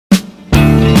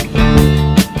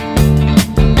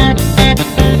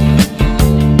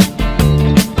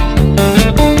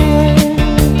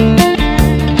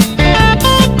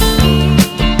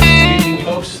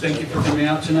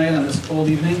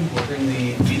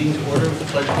order with the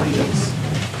Pledge of Allegiance.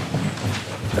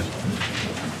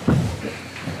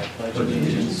 I pledge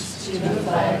allegiance to the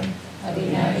flag of the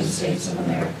United States of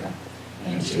America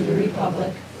and to the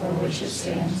republic for which it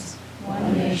stands,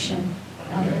 one nation,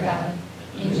 under God,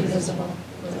 indivisible,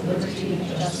 with liberty and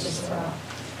justice for all.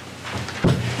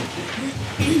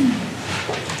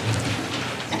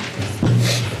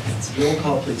 Roll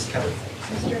call, please, Kelly.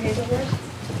 Mr. Hazelworth?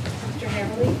 Mr.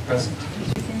 Haverly? Present.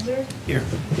 Mr. Kinzer? Here.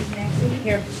 Mrs. Maxey?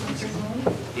 Here. Mr. Moon?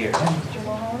 Here. Mr.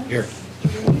 Mulholland? Here.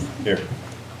 Mr. Rudy? Here.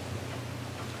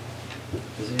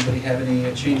 Does anybody have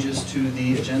any changes to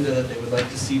the agenda that they would like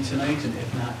to see tonight? And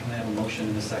if not, can I have a motion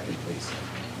in a second, please?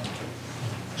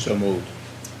 So moved.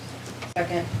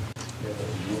 Second. We have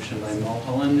a motion by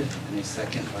Mulholland and a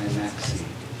second by Maxey.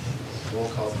 Roll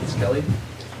call, please, Kelly.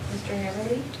 Mr.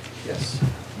 Haverly? Yes.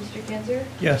 Mr. Kinzer?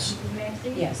 Yes. Mrs.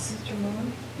 Maxey? Yes. Mr.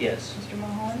 Moon? Yes. Mr.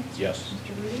 Mulholland? Yes.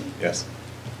 Mr. Rudy? Yes.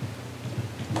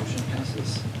 Motion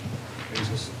passes. Brings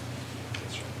us.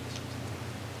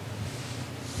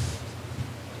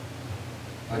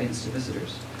 Audience to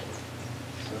visitors.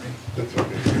 Sorry. That's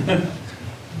okay.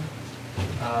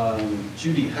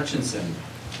 Judy Hutchinson.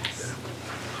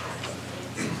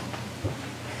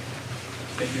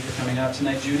 Thank you for coming out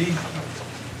tonight, Judy.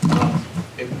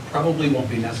 It probably won't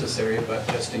be necessary, but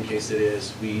just in case it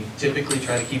is, we typically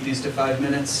try to keep these to 5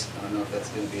 minutes. I don't know if that's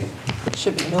going to be...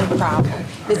 Should be no problem. Okay,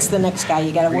 all It's right. the next guy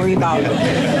you got to worry about.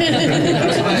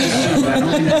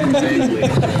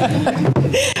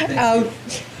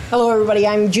 Hello, everybody.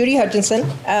 I'm Judy Hutchinson.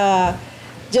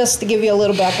 Just to give you a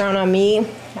little background on me,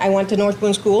 I went to North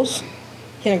Boone Schools,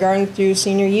 kindergarten through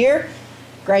senior year,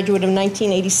 graduate of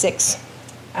 1986.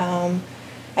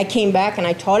 I came back and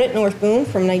I taught at North Boone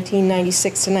from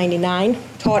 1996 to 99,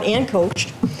 taught and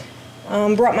coached.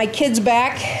 Brought my kids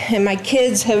back, and my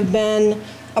kids have been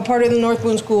a part of the North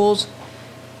Boone Schools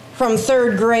from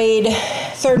third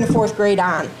and fourth grade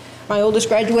on. My oldest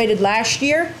graduated last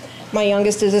year. My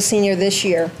youngest is a senior this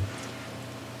year.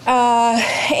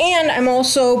 And I'm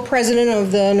also president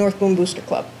of the North Boone Booster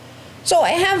Club. So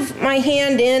I have my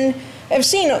hand in, I've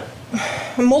seen a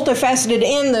multifaceted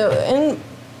in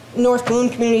North Boone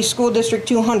Community School District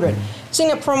 200. Seen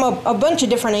it from a bunch of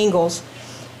different angles.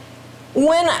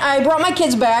 When I brought my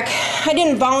kids back, I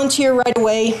didn't volunteer right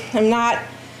away.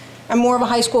 I'm more of a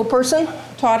high school person,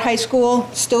 taught high school,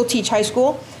 still teach high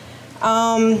school.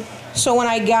 So when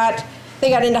they got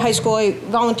into high school, I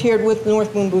volunteered with the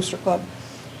North Boone Booster Club.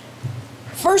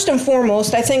 First and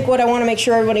foremost, I think what I want to make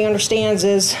sure everybody understands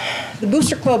is the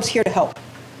Booster Club's here to help.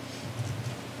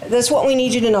 That's what we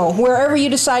need you to know. Wherever you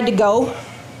decide to go,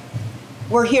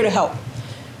 we're here to help.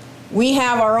 We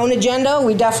have our own agenda.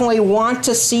 We definitely want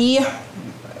to see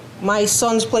my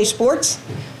sons play sports.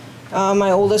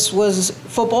 My oldest was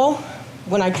football.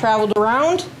 When I traveled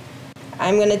around,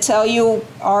 I'm going to tell you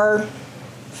our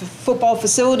football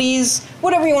facilities,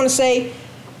 whatever you want to say,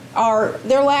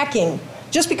 they're lacking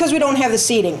just because we don't have the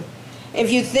seating.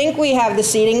 If you think we have the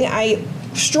seating, I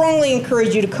strongly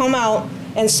encourage you to come out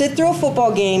and sit through a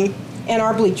football game in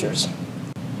our bleachers,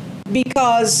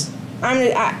 because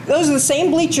those are the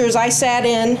same bleachers I sat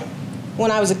in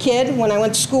when I was a kid, when I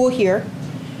went to school here.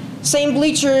 Same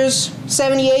bleachers,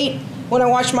 78, when I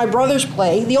watched my brothers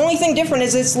play. The only thing different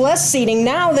is it's less seating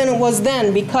now than it was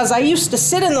then, because I used to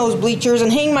sit in those bleachers and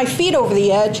hang my feet over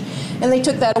the edge, and they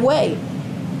took that away.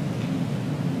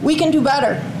 We can do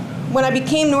better. When I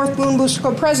became North Boone Booster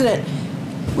Club president,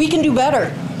 we can do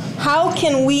better. How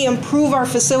can we improve our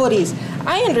facilities?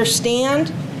 I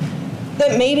understand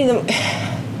that maybe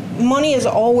money is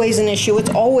always an issue.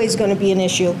 It's always going to be an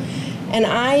issue. And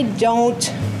I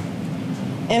don't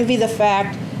envy the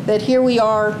fact that here we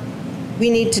are, we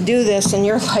need to do this, and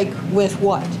you're like, with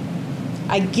what?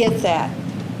 I get that.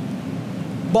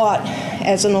 But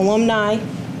as an alumni,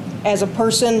 as a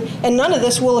person, and none of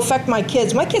this will affect my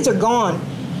kids. My kids are gone.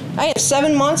 I have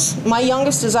 7 months. My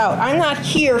youngest is out. I'm not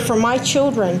here for my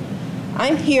children.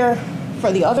 I'm here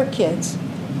for the other kids.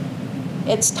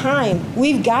 It's time.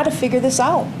 We've got to figure this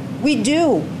out. We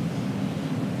do.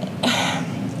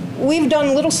 We've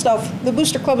done little stuff. The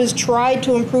Booster Club has tried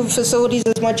to improve facilities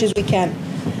as much as we can.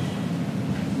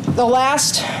 The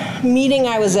last meeting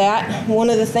I was at,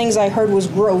 one of the things I heard was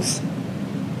growth.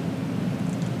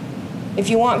 If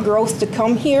you want growth to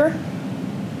come here,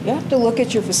 you have to look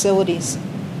at your facilities.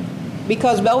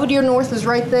 Because Belvedere North is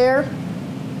right there.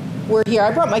 We're here.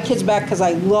 I brought my kids back because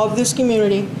I love this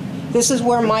community. This is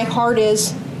where my heart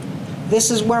is.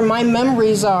 This is where my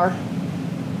memories are.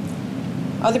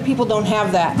 Other people don't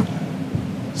have that.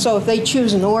 So if they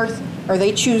choose North, or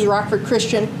they choose Rockford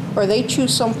Christian, or they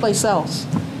choose someplace else.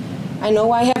 I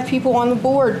know I have people on the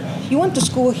board. You went to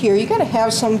school here. You got to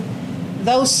have some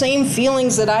those same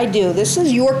feelings that I do. This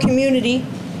is your community.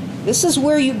 This is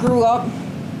where you grew up.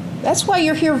 That's why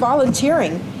you're here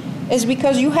volunteering, is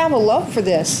because you have a love for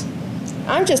this.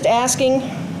 I'm just asking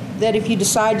that if you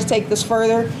decide to take this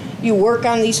further, you work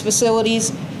on these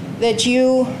facilities, that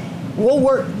you will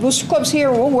work. Booster Club's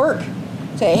here, we'll work.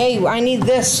 Say, hey, I need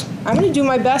this. I'm going to do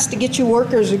my best to get you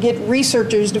workers or get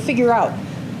researchers to figure out.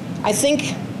 I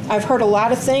think I've heard a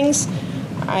lot of things.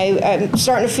 I'm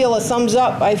starting to feel a thumbs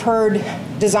up. I've heard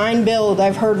design build.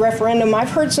 I've heard referendum. I've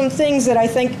heard some things that I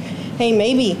think, hey,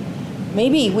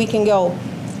 maybe we can go.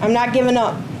 I'm not giving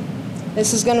up.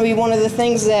 This is going to be one of the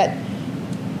things that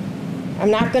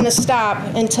I'm not going to stop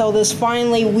until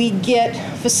finally we get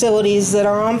facilities that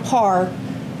are on par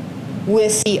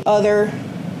with the other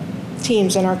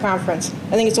teams in our conference.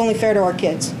 I think it's only fair to our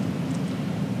kids.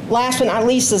 Last but not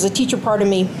least is a teacher part of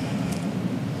me.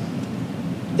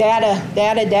 Data.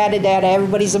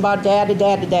 Everybody's about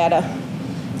data.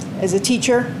 As a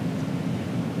teacher,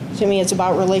 to me it's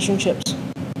about relationships.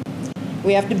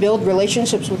 We have to build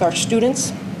relationships with our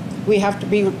students. We have to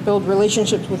build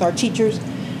relationships with our teachers.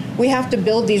 We have to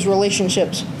build these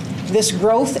relationships. This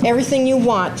growth, everything you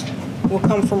want, will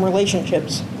come from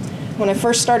relationships. When I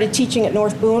first started teaching at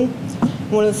North Boone,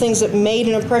 one of the things that made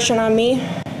an impression on me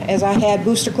is I had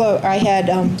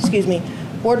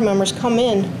board members come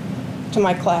in to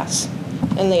my class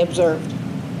and they observed.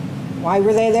 Why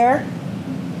were they there?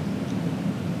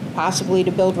 Possibly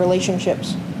to build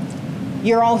relationships.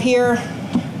 You're all here,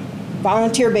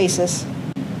 volunteer basis.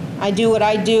 I do what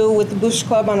I do with the Booster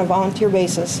Club on a volunteer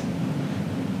basis.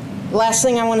 The last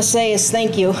thing I want to say is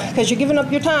thank you, because you're giving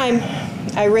up your time.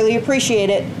 I really appreciate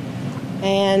it.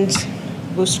 And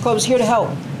Booster Club's here to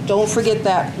help. Don't forget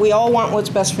that. We all want what's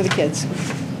best for the kids.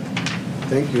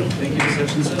 Thank you. Thank you, Ms.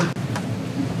 Hutchinson.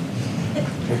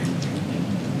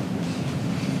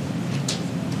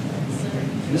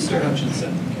 Mr.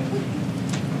 Hutchinson.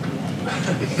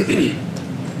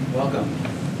 Welcome.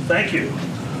 Thank you.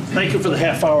 Thank you for the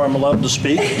half hour I'm allowed to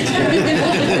speak.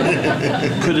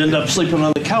 Could end up sleeping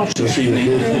on the couch this evening.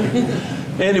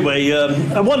 Anyway,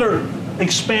 I want to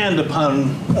expand upon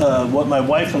what my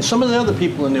wife and some of the other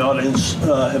people in the audience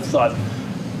have thought.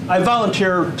 I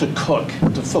volunteer to cook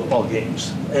to football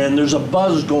games, and there's a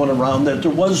buzz going around that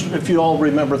there was, if you all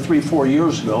remember, 3-4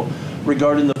 years ago,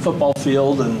 regarding the football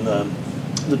field and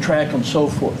the track and so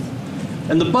forth.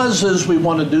 And the buzz is we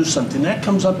want to do something. That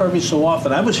comes up every so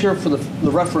often. I was here for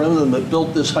the referendum that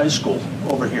built this high school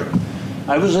over here.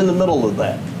 I was in the middle of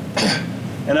that.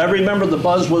 And I remember the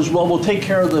buzz was, well, we'll take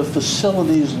care of the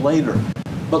facilities later.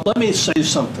 But let me say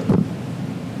something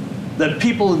that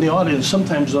people in the audience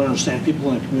sometimes don't understand,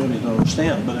 people in the community don't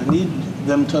understand, but I need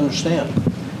them to understand.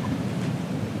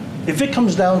 If it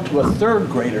comes down to a third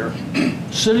grader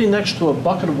sitting next to a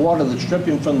bucket of water that's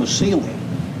dripping from the ceiling,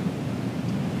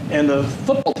 and a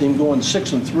football team going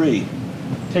 6-3,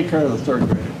 take care of the third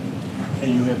grader.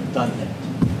 And you have done that.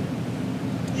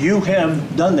 You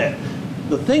have done that.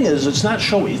 The thing is, it's not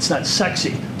showy, it's not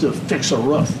sexy to fix a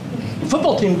roof. A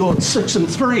football team going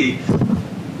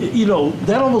 6-3, you know,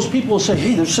 that almost people will say,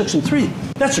 hey, they're 6-3.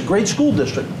 That's a great school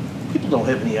district. People don't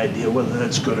have any idea whether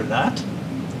that's good or not.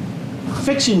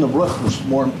 Fixing the roof was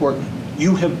more important.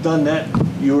 You have done that.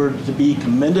 You are to be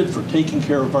commended for taking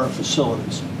care of our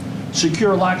facilities.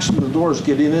 Secure locks on the doors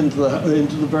getting into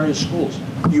the various schools.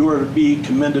 You are to be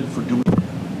commended for doing that.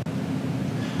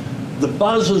 The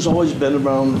buzz has always been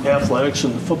around athletics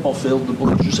and the football field, the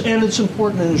bleachers, and it's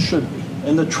important and it should be,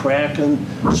 and the track and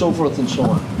so forth and so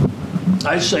on.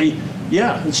 I say,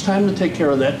 yeah, it's time to take care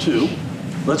of that too.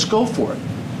 Let's go for it.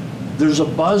 There's a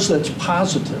buzz that's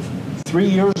positive. 3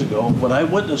 years ago, what I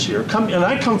witnessed here, and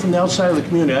I come from the outside of the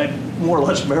community, I more or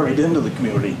less married into the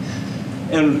community,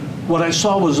 and what I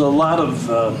saw was a lot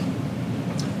of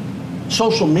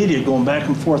social media going back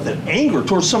and forth and anger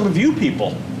towards some of you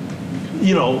people,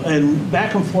 you know, and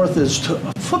back and forth as to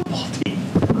a football team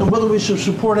and whether we should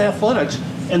support athletics.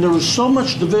 And there was so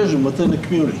much division within the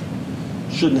community.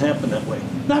 Shouldn't happen that way.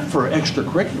 Not for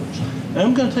extracurriculars. And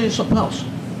I'm going to tell you something else.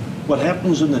 What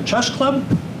happens in the chess club,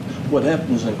 what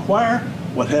happens in choir,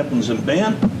 what happens in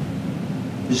band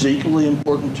is equally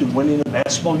important to winning a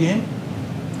basketball game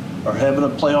or having a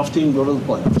playoff team go to the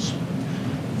playoffs.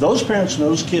 Those parents and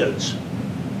those kids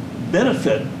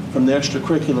benefit from the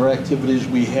extracurricular activities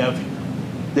we have here.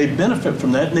 They benefit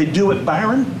from that, and they do at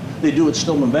Byron, they do at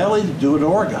Stillman Valley, they do at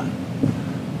Oregon.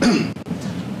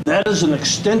 That is an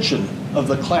extension of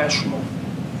the classroom.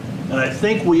 And I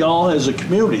think we all as a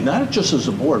community, not just as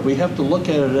a board, we have to look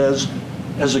at it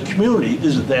as a community,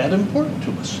 is that important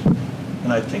to us?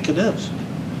 And I think it is.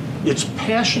 It's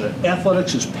passionate.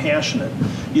 Athletics is passionate.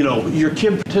 You know, your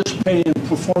kid participating and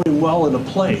performing well in a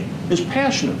play is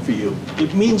passionate for you.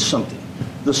 It means something.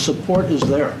 The support is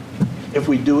there if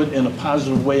we do it in a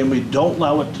positive way and we don't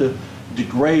allow it to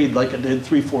degrade like it did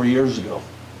 3-4 years ago.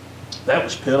 That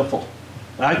was pitiful.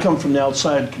 I come from the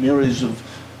outside communities of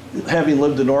having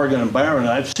lived in Oregon and Byron.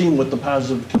 I've seen what the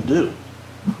positive can do.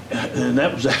 And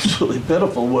that was absolutely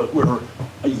pitiful. We're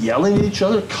yelling at each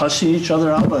other, cussing each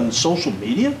other out on social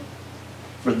media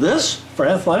for this, for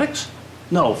athletics?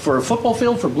 No, for a football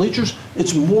field, for bleachers,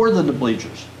 it's more than the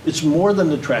bleachers. It's more than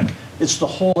the track. It's the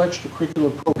whole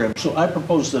extracurricular program. So I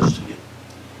propose this to you.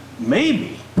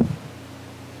 Maybe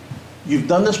you've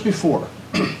done this before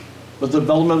with the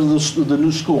development of the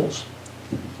new schools.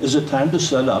 Is it time to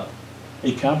set up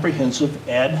a comprehensive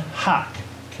ad hoc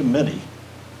committee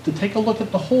to take a look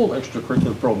at the whole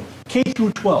extracurricular program, K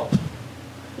through 12?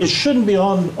 It shouldn't be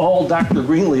on all Dr.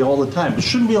 Greenlee all the time. It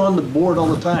shouldn't be on the board all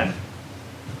the time.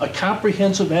 A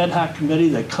comprehensive ad hoc committee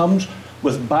that comes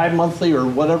with bi-monthly or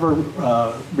whatever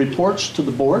reports to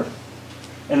the board,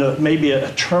 and maybe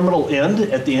a terminal end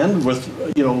at the end with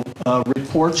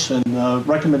reports and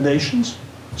recommendations,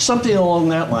 something along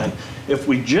that line. If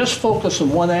we just focus on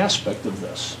one aspect of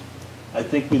this, I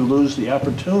think we lose the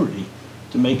opportunity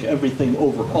to make everything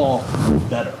overall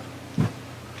better.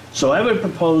 So I would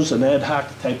propose an ad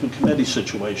hoc type of committee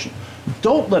situation.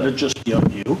 Don't let it just be on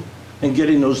you and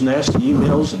getting those nasty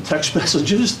emails and text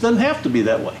messages. It doesn't have to be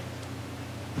that way.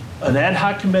 An ad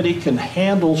hoc committee can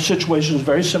handle situations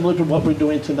very similar to what we're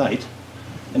doing tonight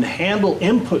and handle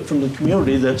input from the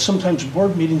community that sometimes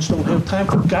board meetings don't have time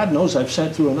for. God knows I've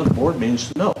sat through enough board meetings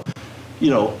to know. You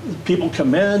know, people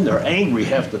come in, they're angry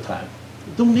half the time.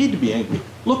 You don't need to be angry.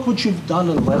 Look what you've done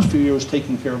in the last few years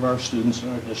taking care of our students in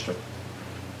our district.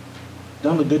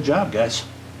 Done a good job, guys.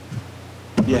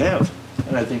 You have,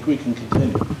 and I think we can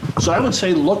continue. So I would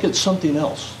say look at something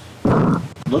else.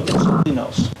 Look at something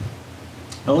else.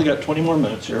 I only got 20 more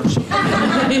minutes here, so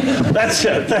that's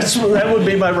it. That would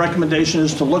be my recommendation,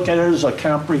 is to look at it as a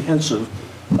comprehensive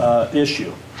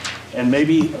issue. And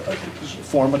maybe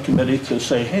form a committee to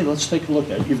say, hey, let's take a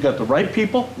look at it. You've got the right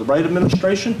people, the right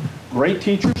administration, great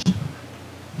teachers,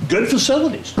 good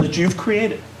facilities that you've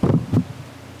created.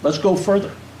 Let's go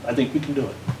further. I think we can do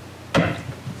it.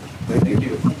 Thank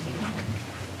you.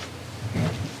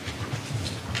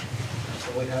 That's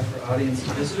all we have for audience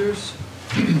and visitors.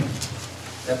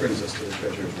 That brings us to the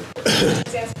treasurer's report.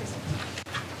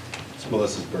 It's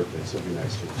Melissa's birthday, so it'll be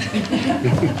nice to her.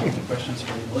 Any questions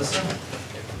for Melissa?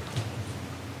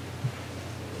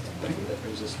 That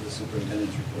brings us to the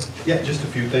superintendent's report. Yeah, just a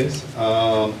few things.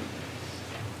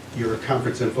 Your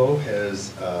conference info has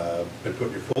been put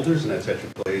in your folders, and that's at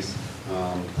your place.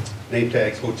 Name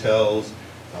tags, hotels,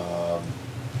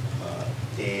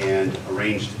 and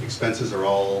arranged expenses are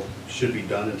all, should be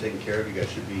done and taken care of. You guys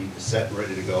should be set and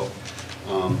ready to go.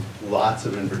 Lots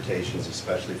of invitations,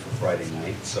 especially for Friday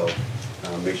night. So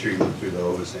make sure you look through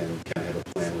those and kind of have a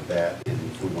plan with that. And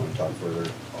if we want to talk further,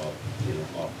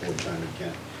 off board time, we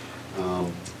can.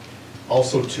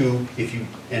 Also, too, if you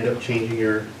end up changing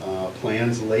your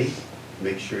plans late,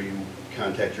 make sure you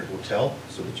contact your hotel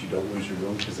so that you don't lose your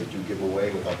room, because they do give them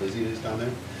away with how busy it is down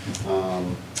there.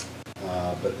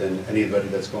 But then anybody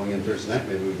that's going in Thursday night,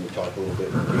 maybe we can talk a little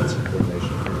bit and get some coordination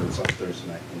for on Thursday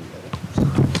night when you get it.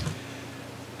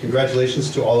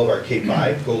 Congratulations to all of our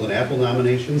K-5 Golden Apple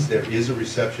nominations. There is a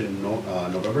reception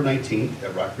November 19th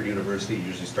at Rockford University. It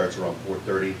usually starts around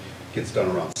 4:30, gets done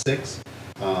around 6.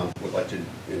 Would like to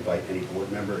invite any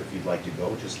board member. If you'd like to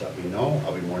go, just let me know.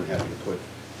 I'll be more than happy to put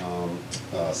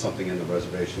something in the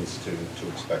reservations to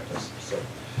expect us. So,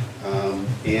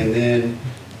 and then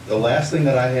the last thing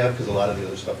that I have, because a lot of the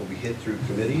other stuff will be hit through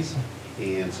committees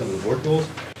and some of the board goals,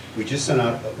 we just sent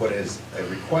out what is a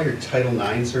required Title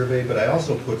IX survey, but I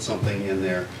also put something in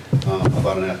there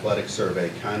about an athletic survey,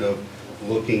 kind of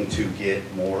looking to get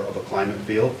more of a climate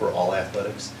feel for all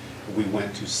athletics. We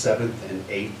went to 7th and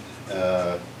 8th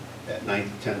at 9th,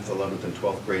 10th, 11th, and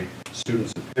 12th grade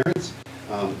students and parents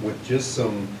with just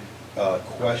some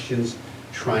questions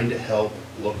trying to help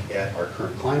look at our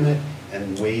current climate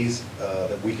and ways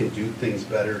that we can do things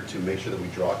better to make sure that we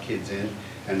draw kids in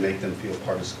and make them feel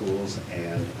part of schools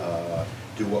and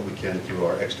do what we can through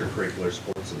our extracurricular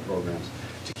sports and programs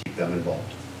to keep them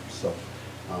involved. So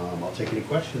I'll take any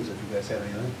questions if you guys have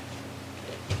anything.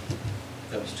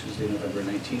 That was Tuesday, November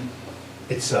 19th.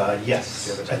 It's, yes,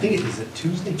 I think it is a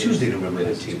Tuesday? Tuesday, November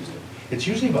 19th. It's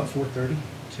usually about 4:30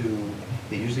 to,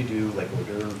 they usually do like hors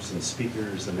d'oeuvres and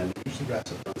speakers, and then it usually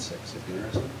wraps up around 6 if you're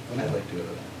interested. I'd like to go to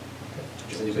that.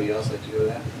 Does anybody else like to go to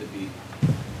that? It'd be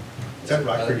It's at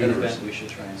Rockford an event University. we should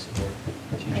try and support.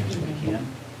 teachers if we can.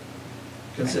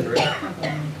 Consider it.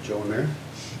 Joe and Mary?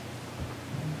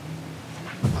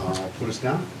 Put us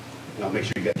down, and I'll make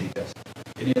sure you get details.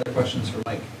 Any other questions for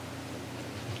Mike?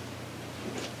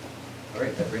 All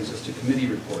right, that brings us to committee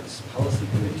reports. Policy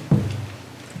committee.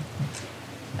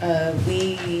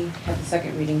 We have the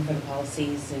second reading for the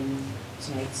policies in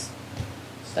tonight's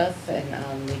stuff,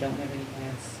 and we don't have any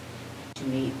plans to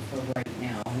meet for right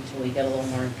now until we get a little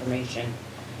more information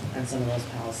on some of those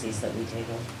policies that we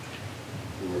tabled,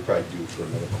 And we're probably due for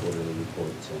another quarterly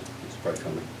report, so it's probably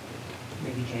coming.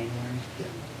 maybe January. Yeah.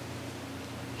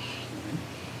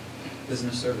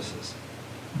 Business services.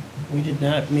 We did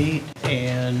not meet,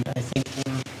 and I think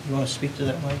you want to speak to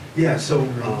that, Mike? Yeah, so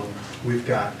we've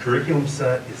got curriculum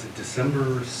set, is it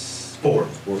December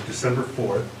 4th? December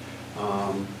 4th,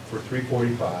 for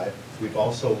 3:45. We've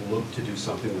also looked to do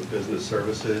something with business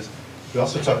services. We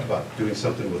also talked about doing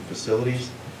something with facilities.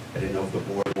 I didn't know if the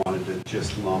board wanted to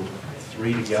just lump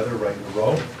 3 together right in a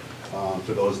row.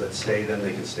 For those that stay, then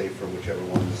they can stay for whichever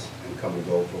ones, and come and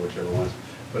go for whichever ones.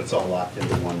 But it's all locked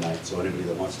into one night, so anybody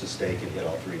that wants to stay can hit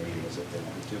all 3 meetings if they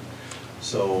want to.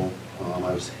 So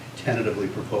I was tentatively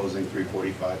proposing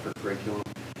 3:45 for curriculum.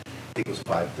 I think it was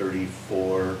 5:30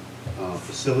 for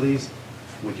facilities.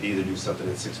 We could either do something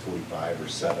at 6:45 or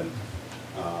 7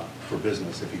 for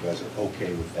business, if you guys are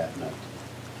okay with that night.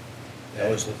 That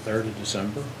was the 3rd of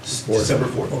December? December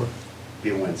 4th, be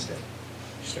a Wednesday.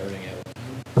 Starting at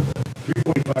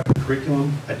 3:45 for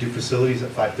curriculum, I do facilities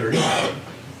at 5:30.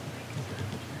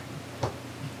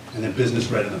 And then business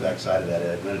right on the back side of that,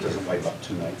 Ed, and then it doesn't wipe out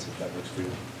 2 nights, if that works for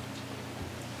you.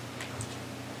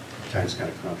 Time's kind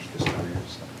of crunched this time of year,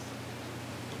 so.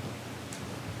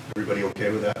 Everybody okay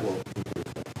with that?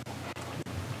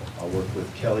 I'll work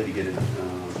with Kelly to get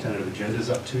tentative agendas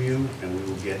up to you, and we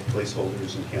will get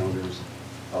placeholders and calendars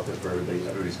out there for everybody.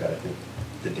 Everybody's got, I think,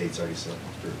 the dates already set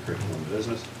for curriculum and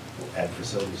business. We'll add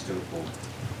facilities to it, we'll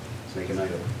make a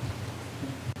night of it.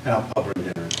 And I'll bring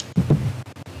dinner.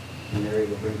 And Mary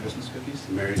will bring Christmas cookies.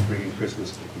 Mary's bringing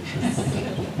Christmas cookies.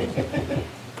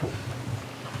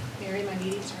 Mary, my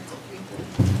meeting starts at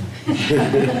 3:30.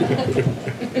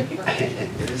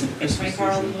 It is the Christmas My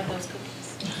car will season. with those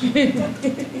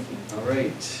cookies. All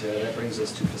right, that brings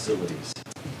us to facilities.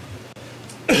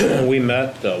 We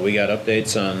met, we got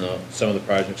updates on some of the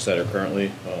projects that are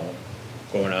currently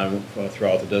going on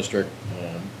throughout the district.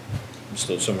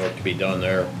 Still some work to be done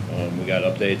there. We got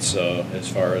updates as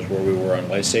far as where we were on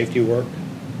life safety work.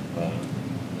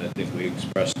 I think we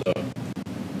expressed a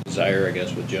desire, I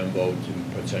guess, with Jimbo to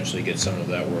potentially get some of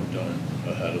that work done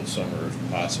ahead of the summer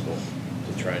if possible,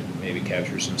 to try and maybe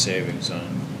capture some savings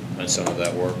on some of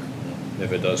that work.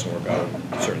 If it doesn't work out,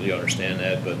 I certainly understand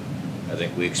that, but I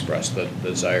think we expressed the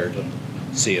desire to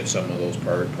see if some of those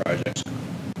projects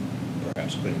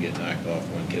perhaps couldn't get knocked off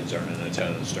when kids aren't in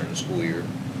attendance during the school year.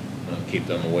 Keep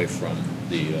them away from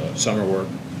the summer work.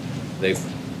 They've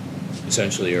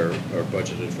essentially are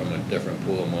budgeted from a different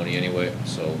pool of money anyway,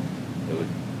 so it would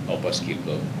help us keep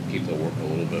the work a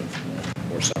little bit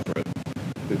more separate.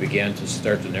 We began to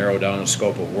start to narrow down the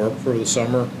scope of work for the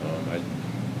summer. I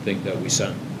think that we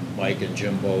sent Mike and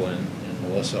Jimbo and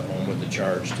Melissa home with the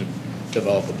charge to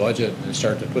develop a budget and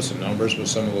start to put some numbers with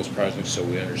some of those projects so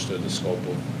we understood the scope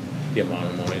of the amount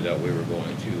of money that we were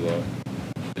going to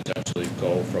potentially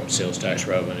go from sales tax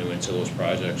revenue into those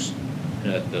projects.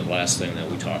 And the last thing that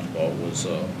we talked about was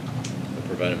the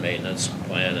preventive maintenance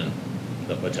plan and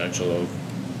the potential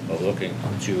of looking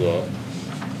to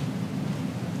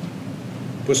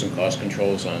put some cost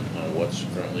controls on what's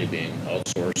currently being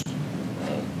outsourced.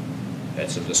 Had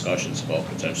some discussions about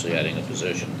potentially adding a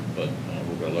position, but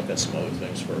we're going to look at some other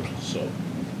things first. So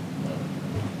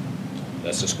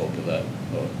that's the scope of that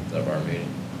of our meeting.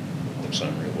 A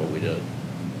summary of what we did.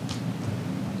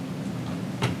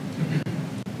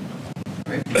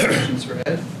 All right, questions for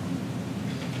Ed?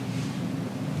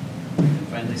 And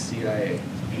finally, CIA.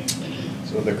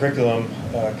 So the curriculum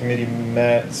committee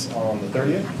met on the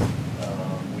 30th.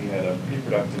 We had a pretty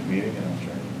productive meeting, and I'll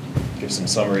try and give some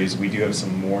summaries. We do have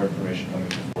some more information coming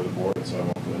before the board, so I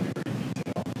won't go into great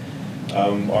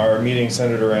detail. Our meeting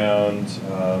centered around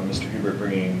Mr. Hubert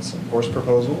bringing some course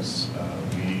proposals.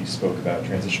 We spoke about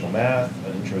transitional math,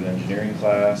 an intro to engineering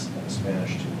class, and a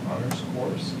Spanish 2 honors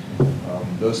course.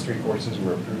 Those 3 courses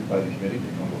were approved by the committee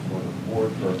to come before the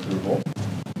board for approval.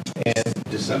 And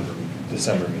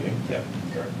December meeting, yeah,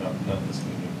 correct, not this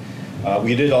meeting.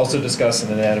 We did also discuss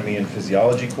an anatomy and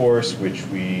physiology course, which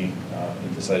we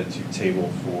decided to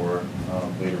table for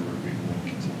later review and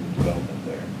continue development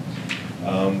there.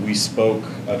 We spoke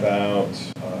about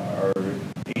our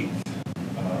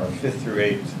 5th through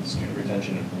 8th student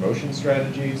retention and promotion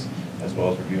strategies. as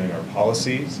well as reviewing our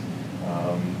policies.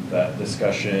 That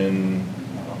discussion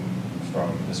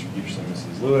from Mr. Peterson and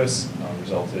Mrs. Lewis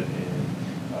resulted in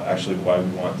actually why we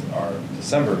want our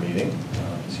December meeting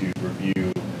to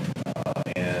review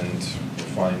and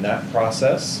refine that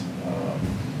process.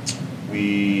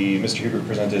 Mr. Huber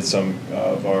presented some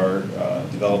of our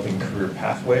developing career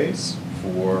pathways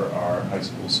for our high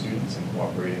school students and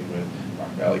cooperating with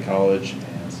Rock Valley College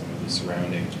and some of the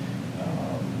surrounding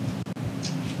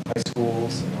high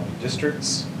schools and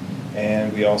districts.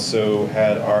 And we also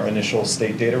had our initial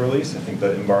state data release. I think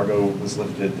the embargo was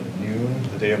lifted at noon,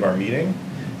 the day of our meeting.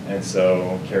 And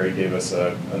so Carrie gave us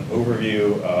an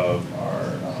overview of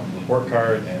our report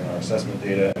card and our assessment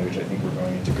data, which I think we're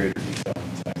going into greater detail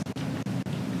tonight.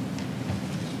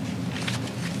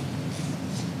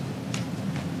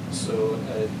 So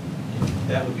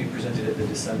that would be presented at the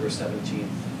December 17th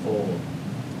full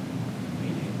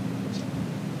meeting.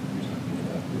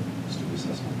 Student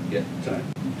assessment. Yeah. Tonight.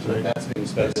 So that's being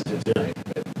presented tonight,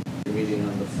 but you're meeting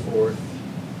on the 4th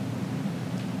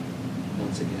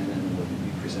once again, and we'll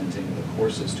be presenting the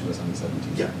courses to us on the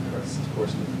 17th. Yeah. Of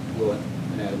course, will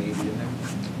anatomy be in there?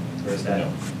 Or is that, No.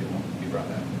 it won't be brought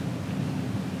back?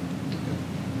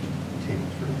 Table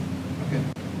for Okay.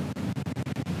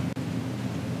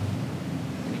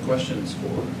 Any questions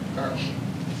for Carl?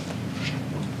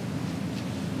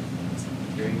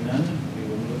 Hearing none, we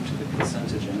will move to the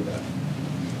consent agenda.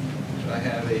 Could I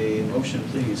have a motion,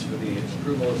 please, for the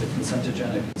approval of the consent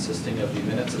agenda consisting of the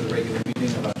minutes of the regular meeting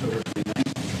of October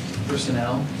 29th,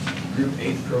 personnel, Group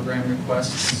 8 program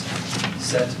requests,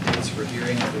 set dates for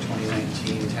hearing of the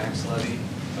 2019 tax levy,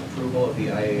 approval of the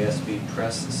IASB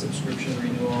press subscription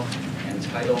renewal, and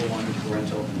Title I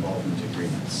parental involvement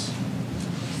agreements.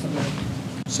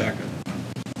 Second.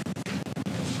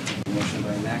 Motion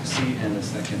by Maxey and a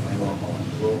second by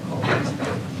Mulholland. Roll call, please.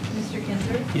 Mr.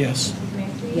 Kinzer? Yes. Mrs.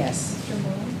 Maxey? Yes. Mr.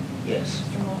 Moon? Yes.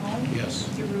 Mr. Mulholland? Yes.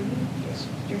 Mr. Rudy? Yes.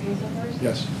 Mr. Hazelhurst?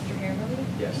 Yes. Mr. Haverly?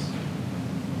 Yes.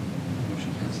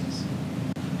 Motion passes.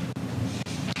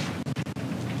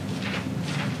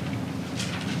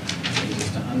 Brings us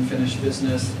to unfinished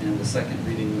business and the second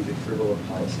reading of the approval of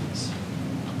policies.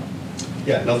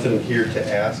 Yeah, nothing here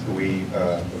to ask.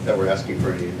 That we're asking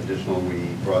for any additional, we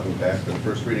brought them back for the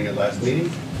first reading at last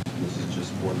meeting. This is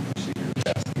just board procedure to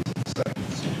pass these at the second.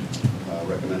 So,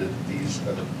 recommended that these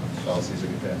other policies are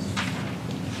get passed.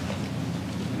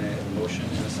 Can I have a motion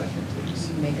and a second, please?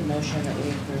 Make a motion that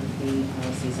we approve the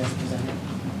policies as presented.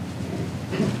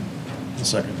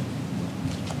 Second.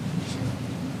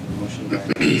 A motion by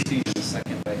Maxey and a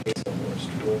second by Hazelhurst.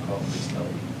 Roll call, please,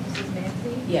 Kelly. Mrs.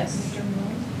 Maxey? Yes. Mr.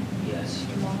 Moon? Yes.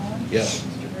 Mr. Mulholland? Yes.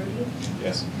 Mr. Rudy?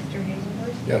 Yes. Mr.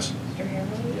 Hazelhurst? Yes. Mr.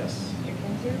 Haverly? Yes. Mr.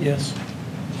 Kinzer? Yes.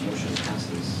 Motion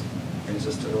passes. Brings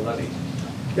us to the levy.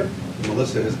 Yep,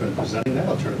 Melissa has been presenting that.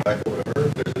 I'll turn it back over to her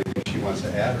if there's anything she wants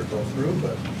to add or go through,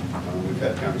 but we've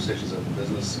had conversations at the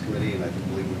business committee, and I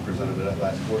believe we presented it at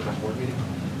last board meeting.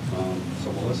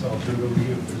 So Melissa, I'll turn it over to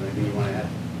you if there's anything you want to add.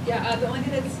 Yeah, the only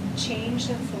thing that's changed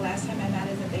since the last time I met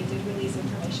is that they did release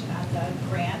information on the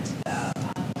grant, the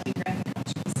levy grant that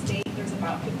comes from the state. There's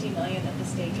about 50 million that the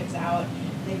state gives out.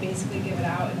 They basically give it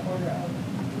out in order of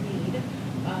need.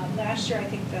 Last year, I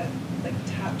think the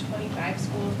top 25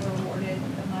 schools were awarded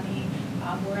the money.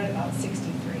 We're at about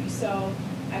 63. So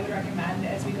I would recommend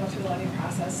as we go through the levy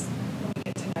process, when we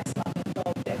get to next month and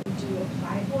vote, that we do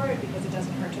apply for it because it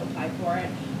doesn't hurt to apply for it.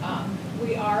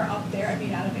 We are up there. I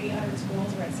mean, out of 800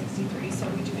 schools, we're at 63. So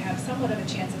we do have somewhat of a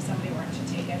chance if somebody were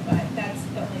to take it, but that's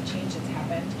the only change that's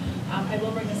happened. I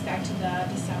will bring this back to the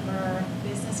December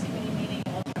business committee meeting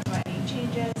and we'll talk about any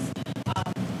changes,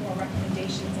 more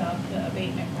recommendations of the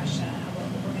abatement question, what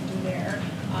we're going to do there.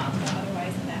 But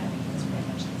otherwise than that, I think it's pretty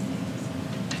much the same.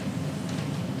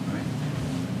 All right.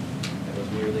 That was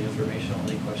merely informational.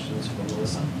 Any questions for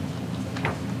Melissa?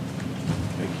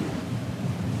 Thank you.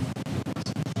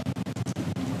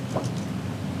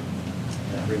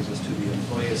 That brings us to the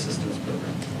employee assistance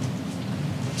program.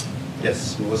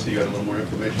 Yes, Melissa, you had a little more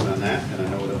information on that, and I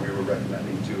know that we were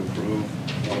recommending to approve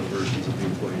one of the versions of the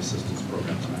employee assistance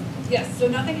program tonight. Yes, so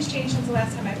nothing has changed since the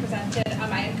last time I presented.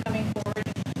 I am coming forward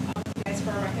with you guys for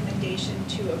a recommendation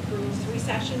to approve 3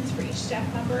 sessions for each staff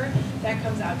member. That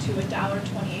comes out to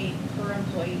 $1.28 per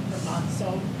employee per month,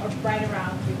 so right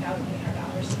around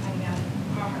 $3,800 depending on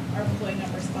how our employee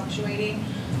numbers fluctuating.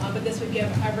 But this would give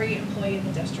every employee in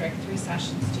the district 3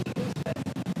 sessions to use with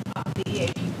the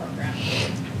EAP program.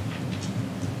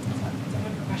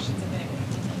 Questions if anyone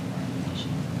needs any more information.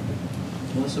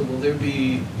 Melissa,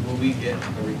 will we get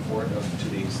a report of to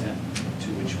the extent to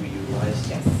which we utilize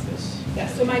Yes. this? Yeah,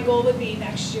 so my goal would be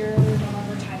next year,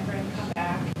 November timeframe, come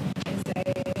back and say,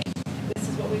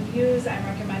 use, I'm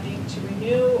recommending to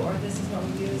renew, or this is what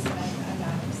we use, and I'm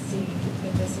not seeing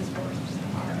that this is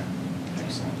worth our.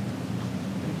 Excellent.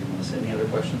 Thank you, Melissa. Any other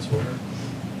questions for her?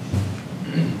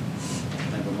 I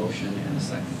have a motion and a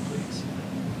second, please.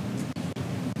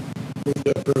 Move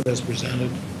to approve as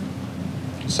presented.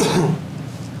 Motion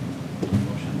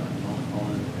by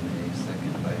Mulholland and a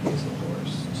second by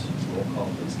Hazelhurst. Roll call,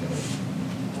 please, Kelly.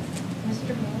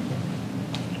 Mr. Moore?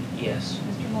 Yes.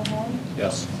 Mr. Mulholland?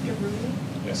 Yes. Mr. Rudy?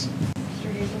 Yes.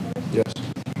 Mr. Hazelworth? Yes.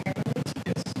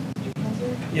 Yes. Mr.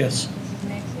 Kinzer? Yes. Mrs.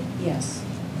 Maxey? Yes.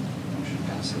 Motion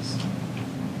passes.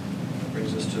 That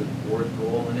brings us to board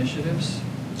goal initiatives.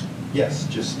 Yes,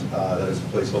 just that is a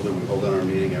placeholder we hold on our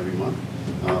meeting every month.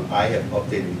 I have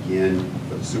updated again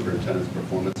for the superintendent's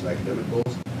performance and academic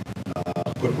goals.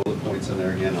 Put bullet points in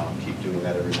there again. I'll keep doing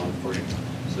that every month for you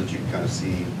so that you can kind of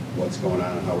see what's going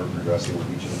on and how we're progressing with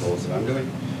each of the goals that I'm doing.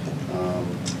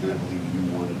 And I believe you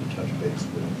wanted to touch base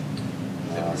with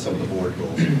some of the board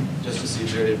goals. Just to see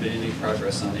if there had been any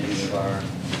progress on any of our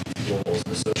goals,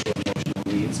 the social emotional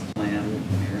needs plan,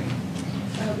 Mary.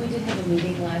 We did have a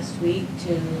meeting last week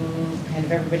to kind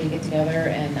of everybody get together,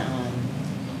 and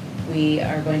we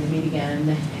are going to meet again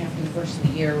after the first of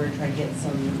the year. We're trying to get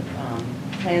some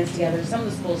plans together. Some of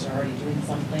the schools are already doing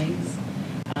some things,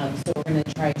 so we're going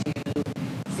to try to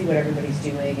see what everybody's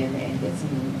doing and get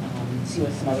some, see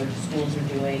what some other schools are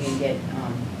doing, and get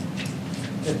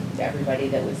everybody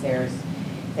that was there, if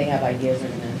they have ideas, they're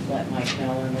going to let Mike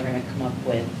know, and we're going to come up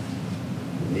with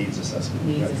Needs assessment.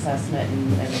 needs Right. assessment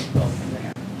and go from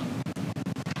there.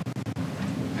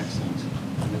 Excellent.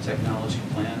 On the technology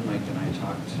plan, Mike and I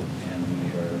talked, and we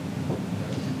are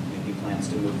making plans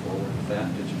to move forward with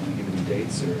that. Did you want to give any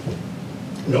dates or?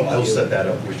 No, I'll set that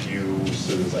up with you as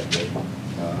soon as I get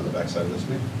on the backside of this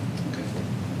meeting. Okay.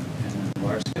 And then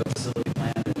large-scale facility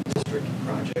plan and district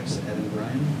projects, Ed and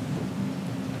Brian.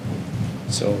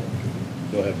 So,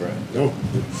 go ahead, Brian. No,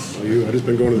 I've just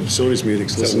been going to the facilities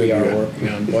meetings, So listening we to are you. working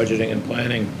on budgeting and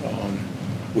planning.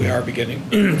 We are beginning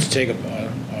to take a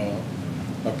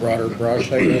broader brush,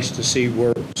 I guess, to see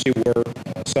where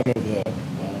some of the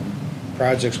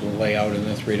projects will lay out in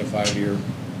the 3 to 5 year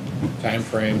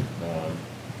timeframe.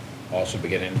 Also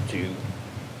beginning to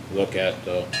look at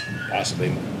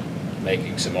possibly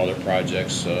making some other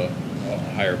projects a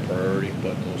higher priority,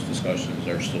 but those discussions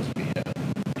are still to be had.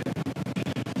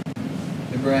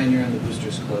 And Brian, you're on the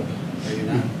Boosters Club, are you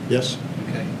not? Yes,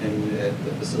 Okay. And at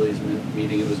the facilities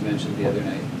meeting, it was mentioned the other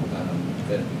night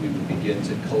that we would begin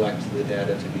to collect the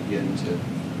data to begin to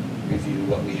review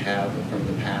what we have from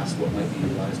the past, what might be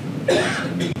utilized from the past,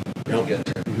 and together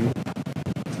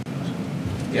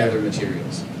gather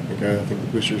materials. okay, I think the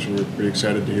boosters were pretty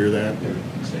excited to hear that. They're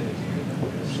excited to hear that.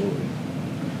 Absolutely.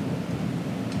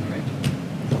 All right.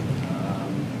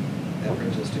 That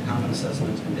brings us to common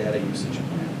assessment and data usage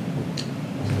plan.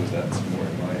 So that's more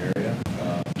in my area.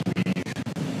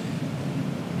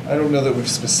 I don't know that we've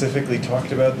specifically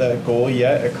talked about that goal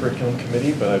yet at curriculum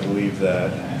committee, but I believe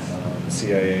that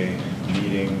CIA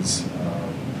meetings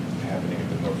happening a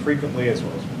bit more frequently, as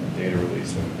well as data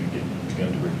release that we've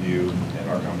begun to review, and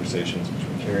our conversations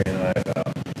between Carrie and I about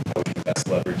how we can best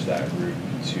leverage that group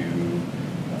to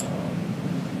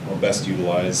or best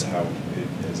utilize how it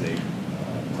is a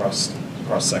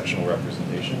cross-sectional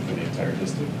representation for the entire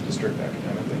district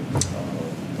academically.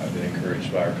 I've been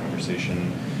encouraged by our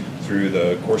conversation through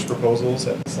the course proposals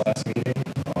at this last meeting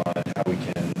on how we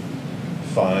can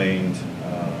find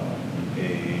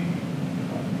a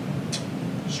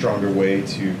stronger way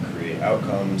to create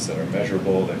outcomes that are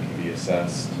measurable, that can be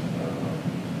assessed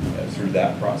through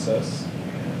that process,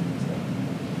 and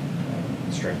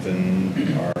strengthen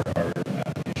our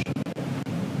application.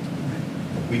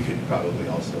 We could probably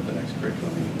also, at the next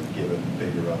curriculum meeting, give a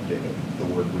bigger update of the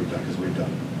work we've done, because we've been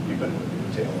working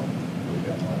the tail off. We've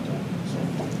got a lot done. So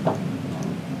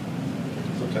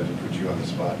sometimes we put you on the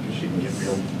spot because you can get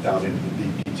real down into the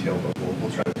deep detail, but we'll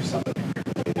try to do something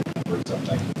that brings up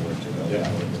back to the board to go.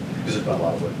 Yeah. Because there's been a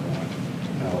lot of work going on.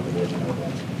 And all the board to know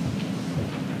about.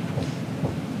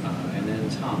 And then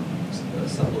Tom, the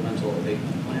supplemental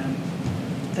abatement plan.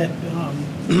 That,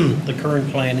 the current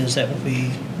plan is that will be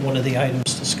one of the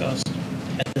items discussed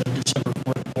at the December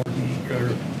 4th board meeting,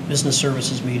 or business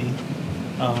services meeting.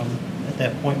 At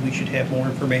that point, we should have more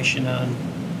information on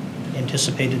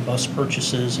anticipated bus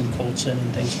purchases in Colson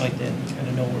and things like that, and kind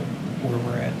of know where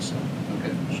we're at, so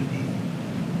Okay. should be.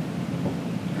 All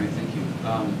right, thank you.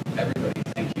 Everybody,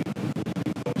 thank you.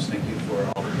 Folks, thank you for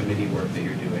all the committee work that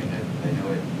you're doing. I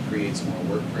know it creates more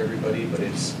work for everybody, but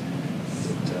it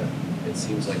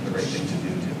seems like the right thing to do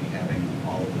to be having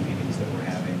all of the meetings that we're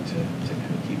having to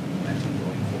kind of keep momentum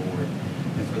going forward.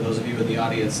 And for those of you in the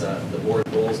audience, the board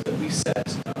goals that we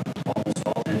set almost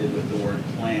all ended with the word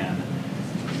plan.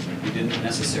 We didn't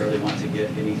necessarily want to get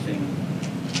anything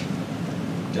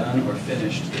done or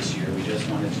finished this year. We just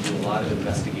wanted to do a lot of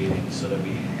investigating so that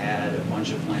we had a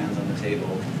bunch of plans on the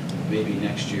table. Maybe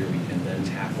next year we can then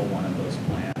tackle one of those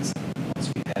plans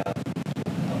once we have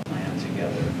a plan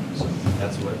together. So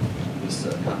that's what this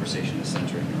conversation is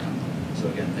centering around. So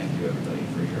again, thank you everybody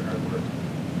for your hard work.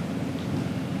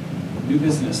 New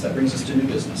business, that brings us to new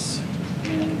business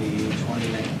and the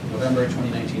November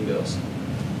 2019 bills.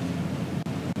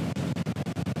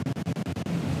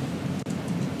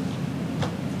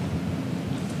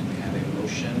 We have a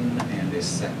motion and a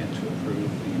second to approve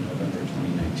the November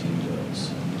 2019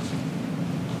 bills.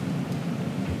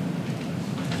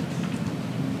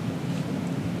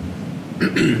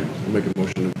 I'll make a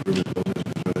motion to approve the bill as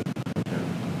presented.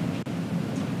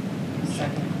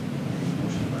 Second.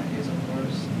 Motion by Hazel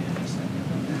Forrest and a second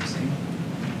from Maxine.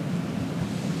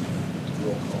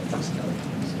 Roll call, please, Kelly.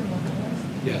 Mr. Wallace?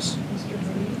 Yes. Mr.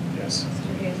 Rudy? Yes.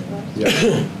 Mr. Hazelwood? Yes.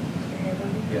 Mr.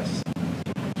 Haberly? Yes.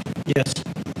 Yes.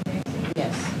 Maxine?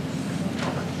 Yes.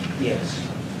 Yes.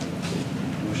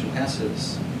 Motion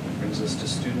passes. Brings us to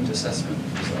student assessment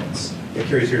results. Yeah,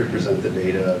 Carrie's here to present the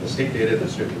data, the state data, the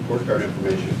state report card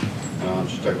information.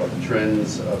 She'll talk about the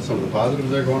trends of some of the positives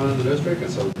that are going on in the district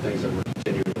and some of the things that we're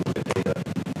continuing to look at data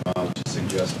to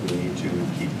suggest we need to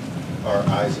keep our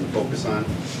eyes and focus on.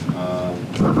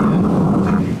 And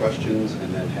take any questions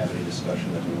and then have any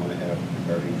discussion that we want to have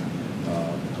regarding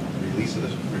the release of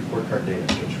this report card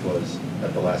data, which was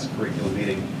at the last curriculum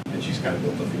meeting, and she's kind of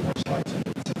built a few more slides in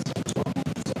it since then as well.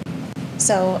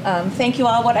 So thank you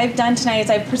all. What I've done tonight is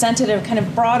I've presented a kind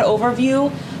of broad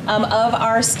overview of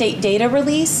our state data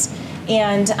release.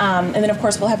 And then of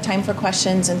course we'll have time for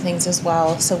questions and things as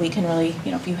well. So we can really,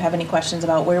 if you have any questions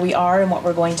about where we are and what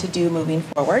we're going to do moving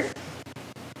forward.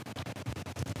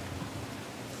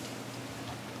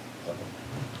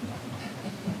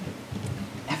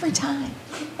 Every time.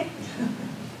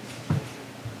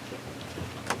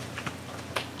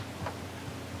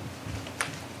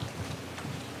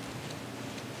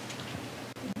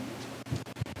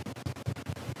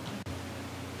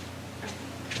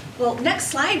 Well, next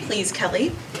slide, please,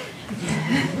 Kelly.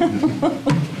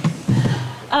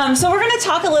 So we're going to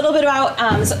talk a little bit about,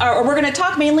 or we're going to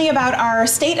talk mainly about our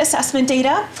state assessment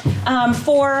data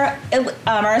for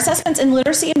our assessments in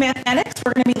literacy and mathematics.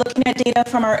 We're going to be looking at data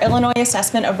from our Illinois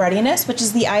Assessment of Readiness, which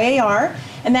is the IAR,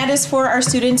 and that is for our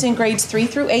students in grades 3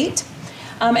 through 8.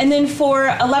 And then for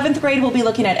 11th grade, we'll be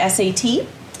looking at SAT.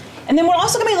 And then we're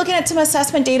also going to be looking at some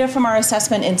assessment data from our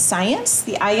assessment in science,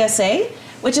 the ISA,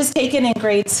 which is taken in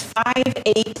grades 5,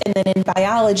 8, and then in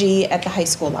biology at the high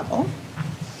school level.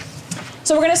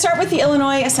 So we're going to start with the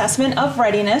Illinois Assessment of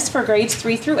Readiness for grades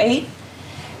 3 through 8.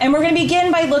 And we're going to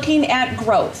begin by looking at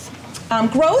growth.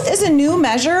 Growth is a new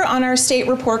measure on our state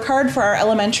report card for our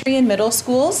elementary and middle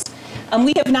schools.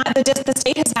 We have not, the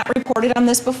state has not reported on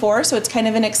this before, so it's kind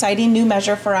of an exciting new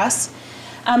measure for us.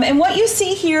 And what you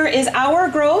see here is our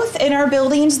growth in our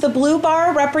buildings. The blue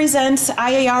bar represents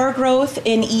IAR growth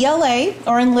in ELA,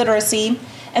 or in literacy,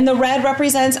 and the red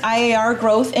represents IAR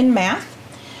growth in math.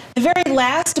 The very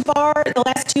last bar, the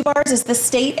last two bars, is the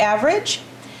state average.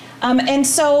 And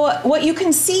so what you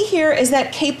can see here is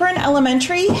that Capron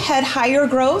Elementary had higher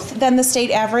growth than the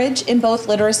state average in both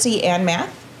literacy and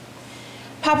math.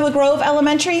 Poplar Grove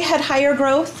Elementary had higher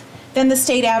growth than the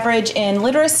state average in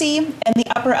literacy, and the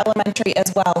Upper Elementary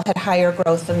as well had higher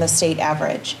growth than the state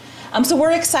average. So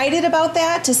we're excited about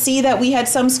that, to see that we had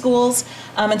some schools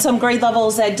and some grade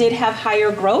levels that did have higher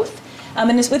growth.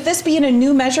 And with this being a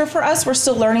new measure for us, we're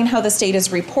still learning how the state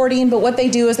is reporting, but what they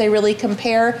do is they really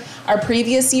compare our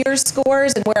previous year's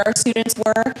scores and where our students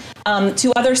were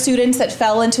to other students that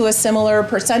fell into a similar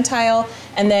percentile.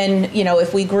 And then,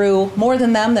 if we grew more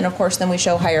than them, then of course, then we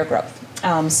show higher growth.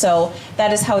 So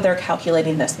that is how they're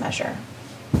calculating this measure.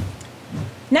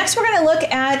 Next, we're going to look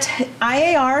at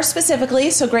IAR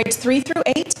specifically, so grades 3 through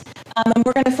 8, and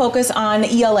we're going to focus on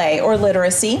ELA, or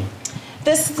literacy.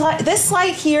 This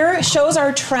slide here shows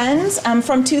our trends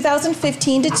from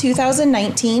 2015 to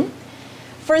 2019.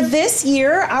 For this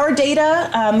year, our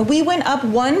data,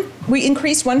 we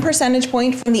increased 1 percentage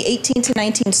point from the 18 to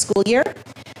 19 school year.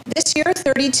 This year,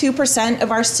 32%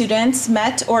 of our students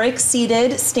met or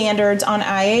exceeded standards on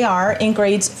IAR in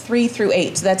grades 3 through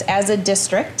 8. So that's as a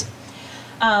district.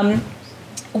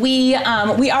 We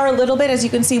are a little bit, as you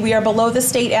can see, we are below the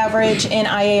state average in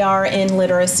IAR in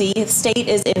literacy. State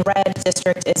is in red,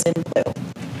 district is in blue.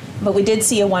 But we did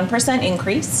see a 1%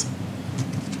 increase.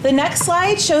 The next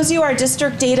slide shows you our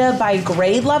district data by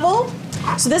grade level.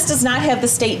 So this does not have the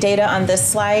state data on this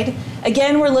slide.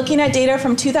 Again, we're looking at data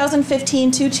from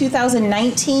 2015 to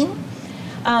 2019.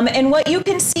 And what you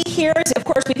can see here is, of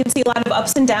course, we can see a lot of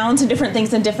ups and downs and different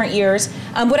things in different years.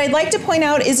 What I'd like to point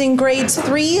out is in grades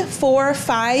 3, 4,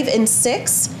 5, and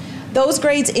 6, those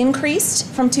grades increased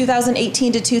from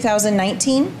 2018 to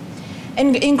 2019.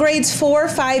 And in grades 4,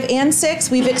 5, and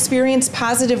 6, we've experienced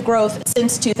positive growth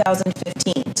since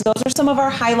 2015. So those are some of our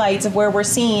highlights of where we're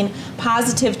seeing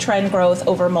positive trend growth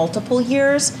over multiple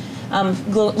years,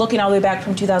 looking all the way back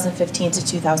from 2015 to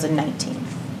 2019.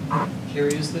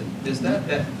 Carrie, is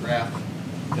that graph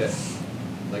that,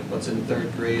 like what's in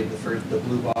third grade, the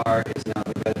blue bar is now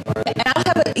the red bar? And I'll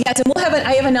have it, yes, and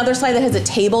I have another slide that has a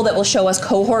table that will show us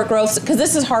cohort growth, because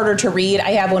this is harder to read.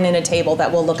 I have one in a table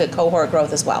that will look at cohort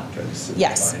growth as well.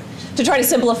 Yes, to try to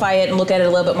simplify it and look at it a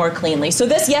little bit more cleanly. So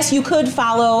this, yes, you could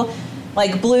follow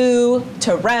like blue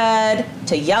to red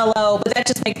to yellow, but that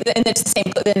just makes, and it's the same,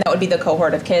 then that would be the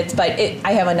cohort of kids, but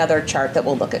I have another chart that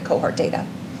will look at cohort data.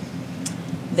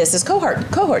 This is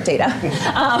cohort data.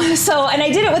 And I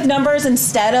did it with numbers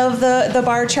instead of the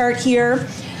bar chart here.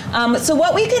 So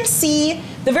what we can see,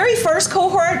 the very first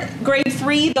cohort, grade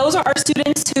 3, those are our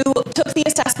students who took the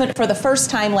assessment for the first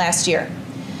time last year.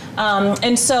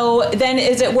 And so then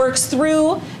as it works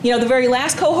through, the very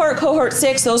last cohort, cohort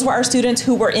 6, those were our students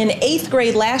who were in 8th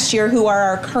grade last year who are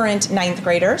our current 9th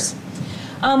graders.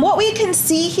 What we can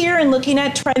see here in looking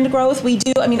at trend growth,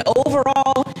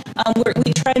 overall,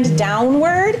 we trend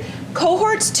downward.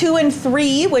 Cohorts 2 and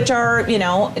 3, which are,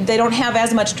 they don't have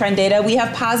as much trend data, we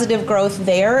have positive growth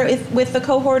there with the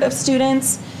cohort of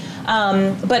students.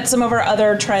 But some of our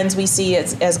other trends we see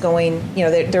as going,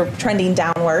 they're trending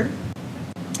downward.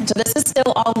 So this is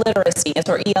still all literacy,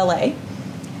 or ELA.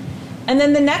 And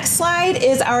then the next slide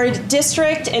is our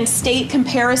district and state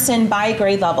comparison by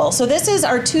grade level. So this is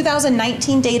our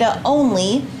 2019 data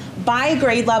only by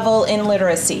grade level in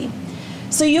literacy.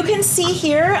 So you can see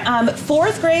here,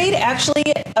 4th grade actually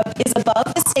is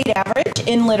above the state average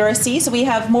in literacy. So we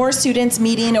have more students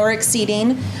meeting or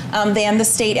exceeding than the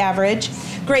state average.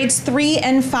 Grades 3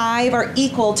 and 5 are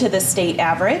equal to the state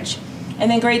average.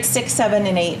 And then grades 6, 7,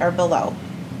 and 8 are below.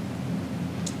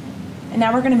 And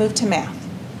now we're going to move to math.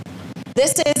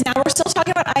 Now we're still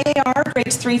talking about IAR,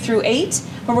 grades 3 through 8,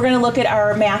 but we're going to look at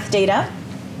our math data.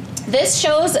 This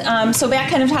shows, so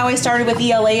back kind of how I started with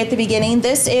ELA at the beginning,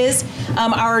 this is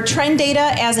our trend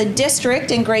data as a district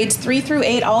in grades 3 through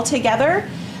 8 all together,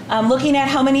 looking at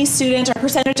how many students, or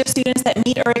percentage of students that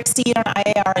meet or exceed on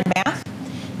IAR in math.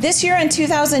 This year in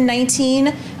 2019,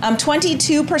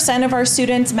 22% of our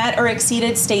students met or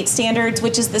exceeded state standards,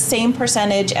 which is the same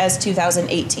percentage as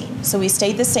 2018. So we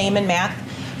stayed the same in math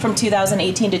from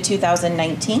 2018 to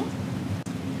 2019.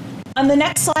 On the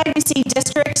next slide, we see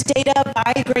district data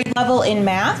by grade level in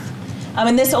math.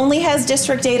 And this only has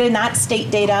district data, not state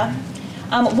data.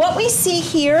 What we see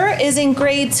here is in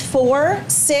grades 4,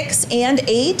 6, and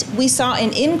 8, we saw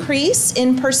an increase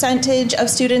in percentage of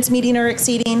students meeting or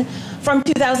exceeding from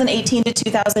 2018 to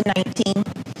 2019.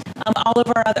 All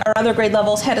of our other grade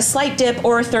levels had a slight dip,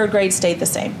 or 3rd grade stayed the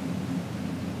same.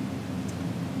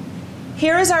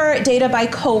 Here is our data by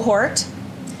cohort.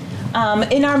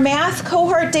 In our math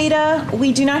cohort data,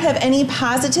 we do not have any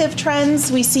positive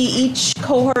trends. We see each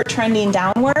cohort trending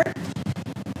downward.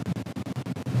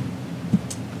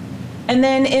 And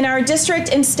then in our district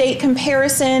and state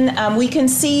comparison, we can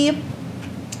see in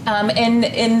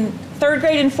 3rd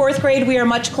grade and 4th grade, we are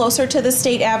much closer to the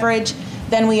state average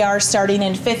than we are starting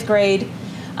in 5th grade.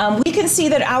 We can see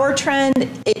that our trend,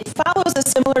 it follows a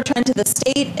similar trend to the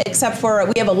state, except for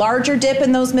we have a larger dip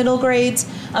in those middle grades,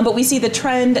 but we see the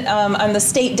trend on the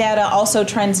state data also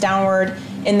trends downward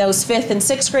in those 5th and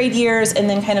 6th grade years, and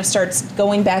then kind of starts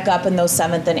going back up in those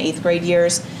 7th and 8th grade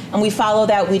years. And we follow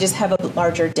that, we just have a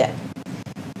larger dip.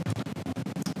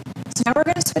 So now we're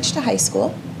going to switch to high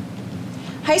school.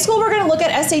 High school, we're going to look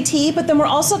at SAT, but then we're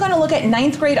also going to look at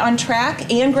 9th grade on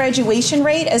track and graduation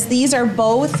rate, as these are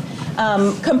both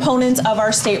components of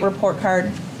our state report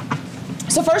card.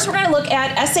 So first we're going to look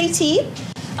at SAT,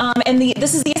 and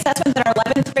this is the assessment that our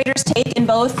 11th graders take in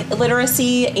both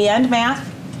literacy and math.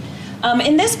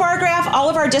 In this bar graph, all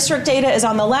of our district data is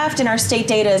on the left and our state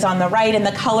data is on the right, and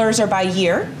the colors are by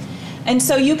year. And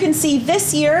so you can see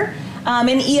this year,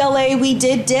 in ELA, we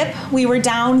did dip. We were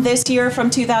down this year from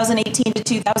 2018 to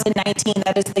 2019.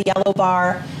 That is the yellow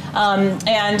bar.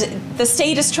 And the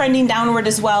state is trending downward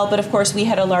as well, but of course we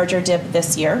had a larger dip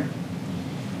this year.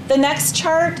 The next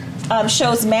chart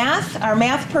shows math, our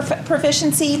math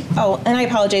proficiency. Oh, and I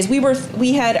apologize.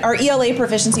 We had our ELA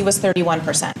proficiency was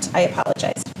 31%. I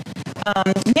apologize.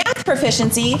 Math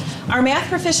proficiency. Our math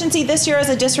proficiency this year as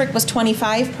a district was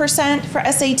 25% for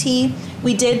SAT.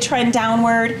 We did trend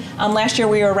downward. Last year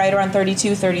we were right around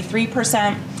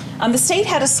 33%. The state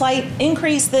had a slight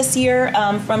increase this year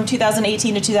from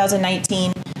 2018 to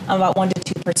 2019, about 1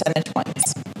 to 2 percentage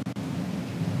points.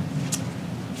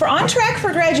 For On Track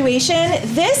for Graduation,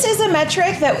 this is a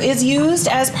metric that is used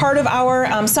as part of our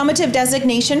summative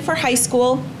designation for high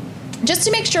school. Just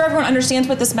to make sure everyone understands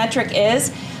what this metric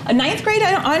is, a 9th grade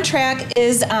On Track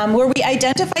is where we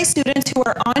identify students who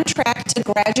are on track to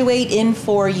graduate in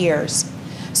 4 years.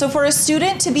 So for a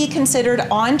student to be considered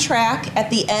on track at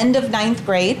the end of 9th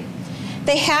grade,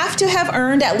 they have to have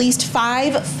earned at least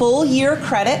 5 full year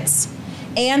credits,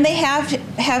 and they have to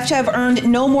have earned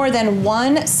no more than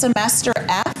 1 semester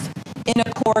F in a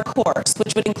core course,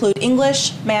 which would include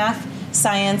English, math,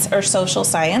 science, or social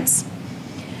science.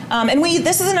 And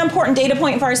this is an important data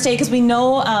point for our state because we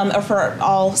know, or for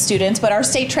all students, but our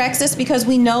state tracks this because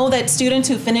we know that students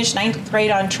who finish 9th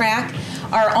grade on track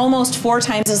are almost 4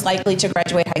 times as likely to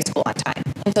graduate high school on time.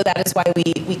 And so that is why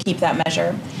we keep that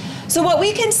measure. So what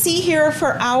we can see here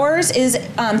for ours is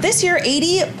this year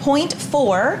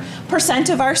 80.4%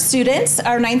 of our students,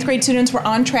 our 9th grade students, were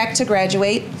on track to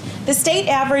graduate. The state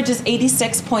average is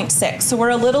 86.6, so we're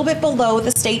a little bit below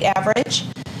the state average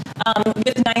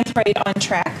with 9th grade on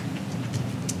track.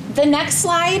 The next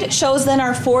slide shows then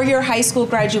our 4-year high school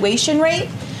graduation rate,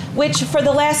 which for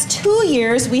the last 2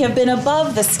 years we have been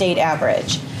above the state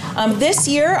average. This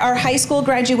year, our high school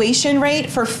graduation rate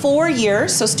for 4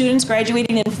 years, so students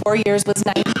graduating in 4 years, was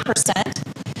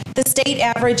 90%. The state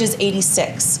average is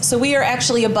 86. So we are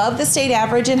actually above the state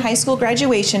average in high school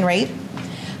graduation rate.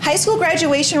 High school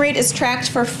graduation rate is tracked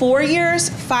for 4 years,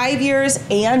 5 years,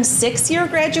 and 6-year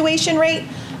graduation rate.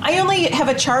 I only have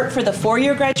a chart for the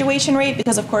 4-year graduation rate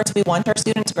because, of course, we want our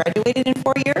students graduated in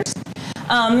 4 years.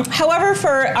 However,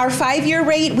 for our 5-year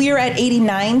rate, we are at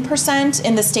 89%,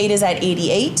 and the state is at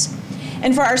 88%.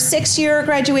 And for our 6-year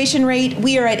graduation rate,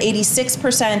 we are at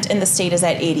 86%, and the state is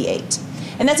at 88%.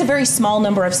 And that's a very small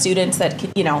number of students that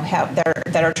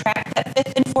that are tracked at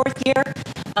 5th and 4th year.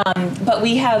 But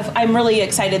I'm really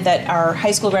excited that our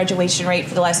high school graduation rate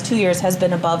for the last 2 years has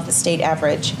been above the state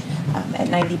average at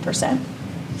 90%.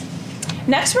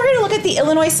 Next, we're going to look at the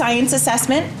Illinois Science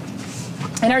Assessment.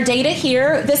 And our data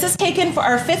here, this is taken for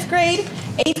our 5th grade,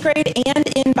 8th grade, and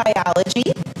in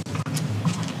biology.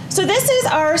 So this is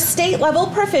our state level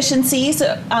proficiency,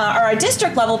 or our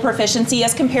district level proficiency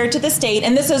as compared to the state.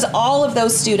 And this is all of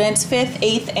those students, 5th,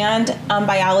 8th, and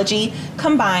biology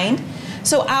combined.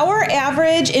 So our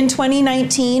average in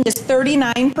 2019 is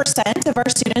 39% of our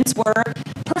students were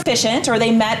proficient, or they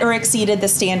met or exceeded the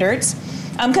standards.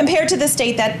 Compared to the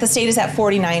state is at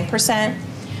 49%.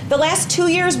 The last 2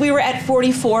 years, we were at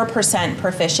 44%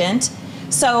 proficient.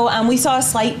 So we saw a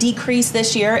slight decrease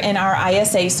this year in our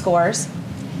ISA scores.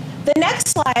 The next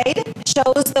slide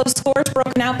shows those scores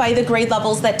broken out by the grade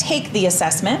levels that take the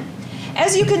assessment.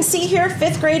 As you can see here,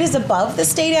 5th grade is above the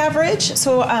state average,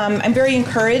 so I'm very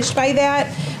encouraged by that.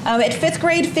 At 5th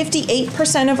grade,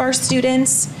 58% of our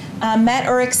students met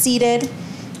or exceeded.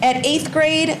 At 8th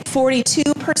grade,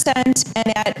 42%,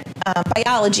 and at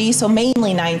biology, so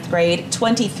mainly 9th grade,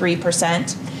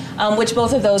 23%, which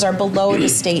both of those are below the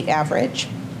state average.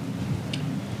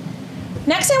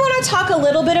 Next, I want to talk a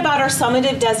little bit about our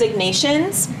summative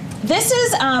designations. This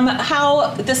is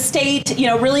how the state,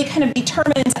 really kind of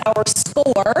determines our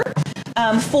score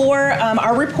for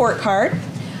our report card.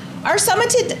 Our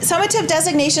summative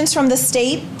designations from the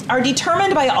state are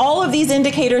determined by all of these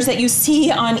indicators that you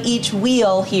see on each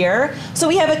wheel here. So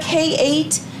we have a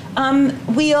K-8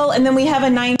 wheel, and then we have a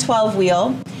 9-12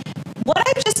 wheel. What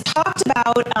I've just talked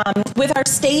about with our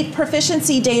state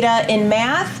proficiency data in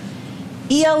math,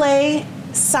 ELA,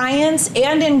 science,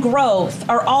 and in growth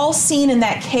are all seen in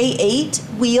that K-8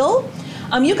 wheel.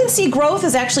 You can see growth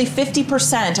is actually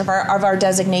 50% of our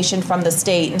designation from the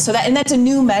state, and that's a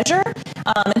new measure.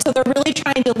 And so they're really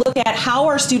trying to look at how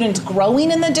are students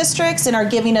growing in the districts and are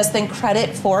giving us then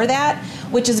credit for that,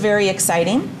 which is very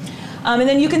exciting. And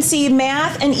then you can see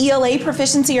math and ELA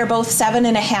proficiency are both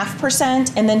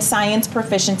 7.5%, and then science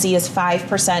proficiency is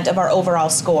 5% of our overall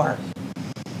score.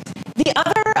 The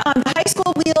high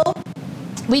school wheel,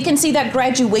 we can see that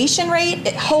graduation rate,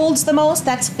 it holds the most,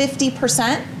 that's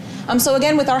 50%. So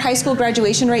again, with our high school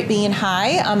graduation rate being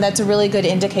high, that's a really good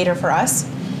indicator for us.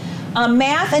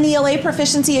 Math and ELA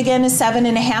proficiency, again, is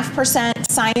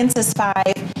 7.5%, science is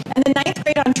 5%, and the 9th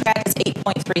grade on track is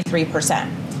 8.33%.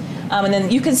 And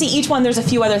then you can see each one, there's a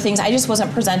few other things. I just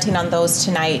wasn't presenting on those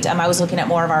tonight. I was looking at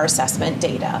more of our assessment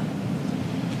data.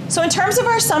 So in terms of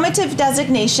our summative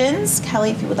designations,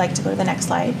 Kelly, if you would like to go to the next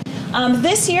slide.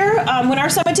 This year, when our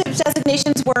summative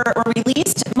designations were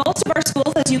released, most of our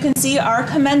schools, as you can see, are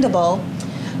commendable.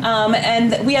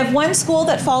 And we have one school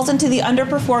that falls into the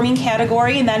underperforming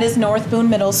category, and that is North Boone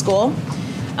Middle School.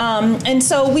 And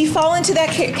so we fall into that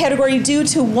category due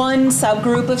to one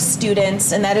subgroup of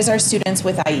students, and that is our students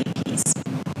with IEPs.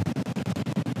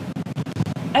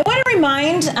 I want to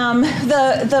remind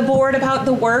the board about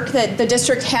the work that the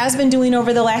district has been doing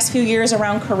over the last few years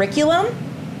around curriculum,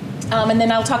 and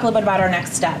then I'll talk a little bit about our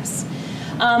next steps.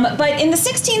 But in the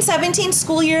 16-17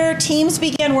 school year, teams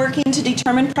began working to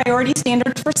determine priority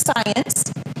standards for science.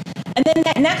 And then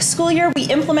that next school year, we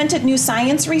implemented new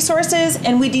science resources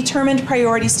and we determined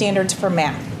priority standards for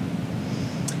math.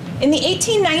 In the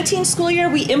 18-19 school year,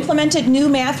 we implemented new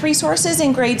math resources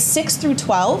in grades 6 through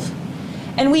 12.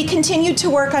 And we continued to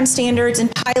work on standards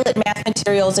and pilot math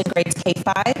materials in grades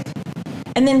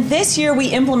K-5. And then this year, we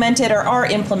implemented or are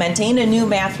implementing a new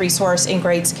math resource in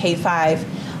grades K-5.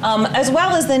 As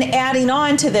well as then adding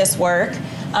on to this work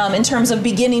in terms of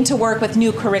beginning to work with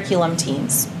new curriculum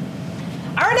teams.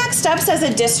 Our next steps as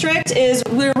a district is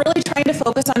we're really trying to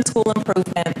focus on school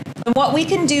improvement and what we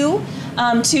can do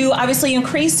to obviously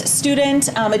increase student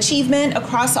achievement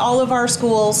across all of our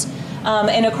schools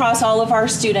and across all of our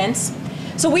students.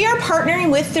 So we are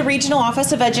partnering with the Regional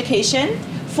Office of Education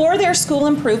for their school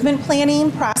improvement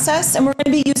planning process, and we're going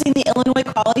to be using the Illinois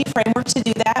Quality Framework to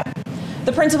do that.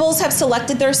 The principals have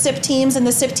selected their SIP teams, and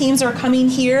the SIP teams are coming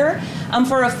here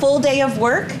for a full day of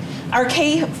work. Our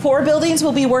K-4 buildings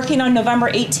will be working on November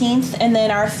 18th, and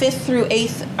then our 5th through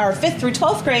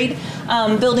 12th grade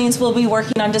buildings will be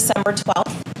working on December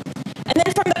 12th. And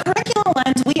then from the curriculum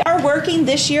lens, we are working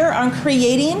this year on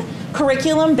creating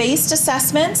curriculum-based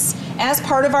assessments as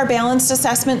part of our balanced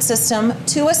assessment system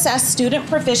to assess student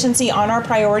proficiency on our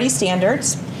priority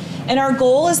standards. And our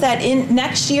goal is that in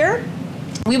next year,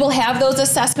 we will have those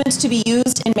assessments to be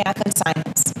used in math and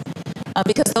science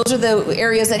because those are the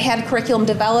areas that had curriculum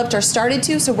developed or started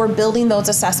to, so we're building those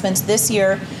assessments this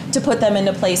year to put them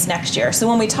into place next year. So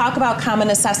when we talk about common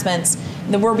assessments,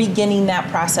 then we're beginning that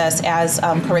process as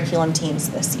curriculum teams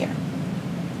this year.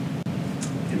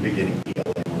 And beginning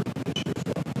ELA work this year as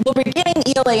well. We're beginning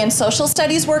ELA and social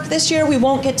studies work this year. We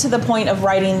won't get to the point of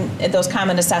writing those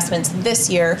common assessments this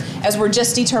year as we're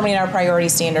just determining our priority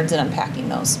standards and unpacking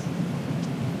those.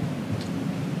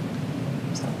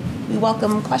 We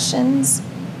welcome questions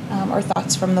or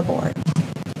thoughts from the board.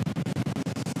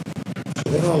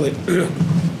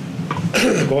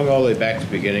 Going all the way back to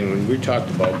the beginning, when we talked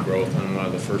about growth on one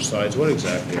of the first slides, what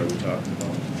exactly are we talking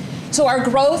about? So our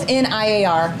growth in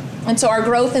IAR, and so our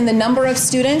growth in the number of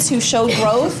students who show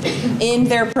growth in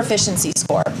their proficiency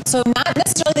score. So not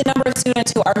necessarily the number of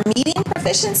students who are meeting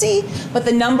proficiency, but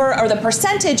the number or the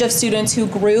percentage of students who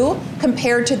grew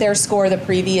compared to their score the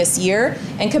previous year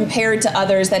and compared to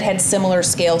others that had similar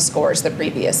scale scores the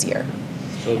previous year.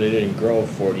 So they didn't grow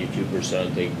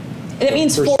 42%. It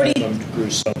means 40.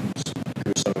 Grew some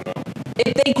amount.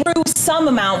 They grew some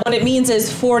amount. What it means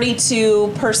is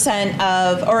 42%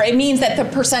 of, or it means that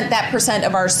that percent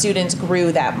of our students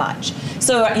grew that much.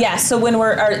 So yes, so when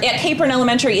we're at Capron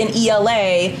Elementary in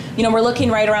ELA, we're looking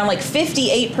right around like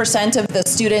 58% of the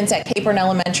students at Capron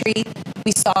Elementary,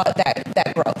 we saw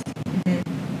that growth.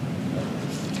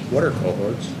 What are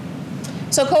cohorts?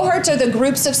 So cohorts are the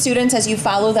groups of students as you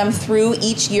follow them through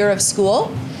each year of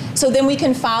school. So then we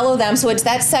can follow them. So it's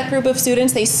that set group of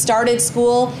students. They started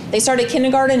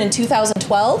kindergarten in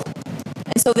 2012.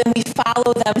 And so then we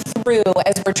follow them through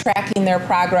as we're tracking their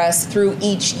progress through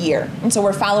each year. And so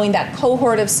we're following that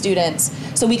cohort of students.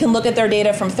 So we can look at their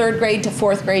data from 3rd grade to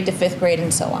 4th grade to 5th grade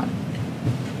and so on.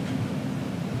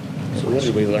 So what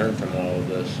did we learn from all of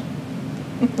this?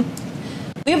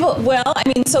 We know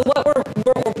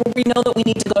that we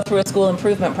need to go through a school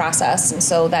improvement process. And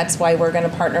so that's why we're going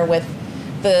to partner with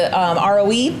the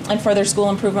ROE and further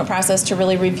school improvement process to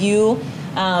really review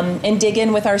and dig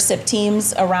in with our SIP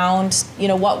teams around,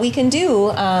 what we can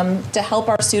do to help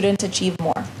our students achieve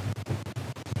more.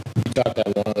 You talked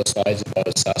on one of the slides about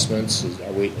assessments.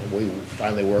 Are we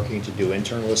finally working to do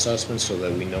internal assessments so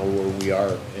that we know where we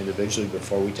are individually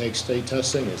before we take state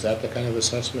testing? Is that the kind of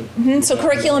assessment? Mm-hmm. So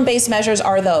curriculum-based measures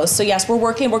are those. So yes,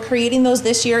 we're creating those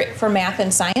this year for math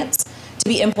and science to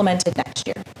be implemented next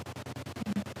year.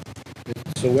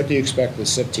 So what do you expect the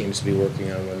SIP teams to be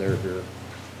working on when they're here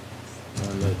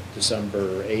on the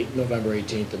November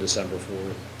 18th to December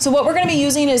 4th? So what we're going to be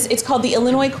using it's called the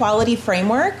Illinois Quality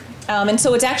Framework. And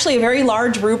so it's actually a very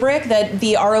large rubric that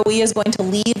the ROE is going to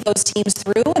lead those teams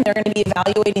through, and they're going to be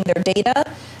evaluating their data,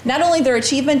 not only their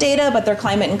achievement data, but their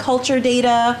climate and culture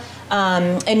data,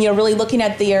 and really looking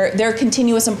at their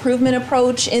continuous improvement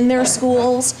approach in their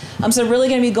schools. So really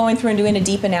going to be going through and doing a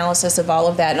deep analysis of all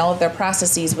of that and all of their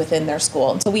processes within their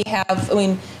school. And so we have,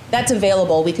 that's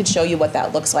available. We could show you what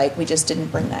that looks like. We just didn't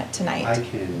bring that tonight. I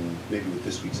can, maybe with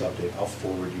this week's update, I'll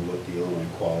forward you what the Illinois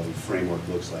Quality Framework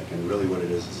looks like. And really what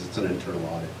it is it's an internal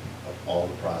audit of all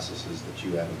the processes that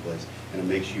you have in place. And it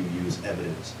makes you use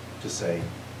evidence to say,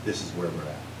 this is where we're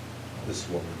at. This is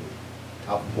what we're doing.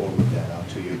 I'll forward that out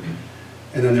to you.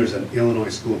 And then there's an Illinois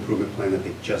School Improvement Plan that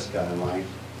they just got online.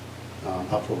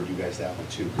 I'll forward you guys that one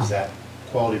too, because that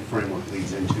quality framework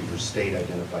leads into your state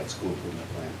identified school improvement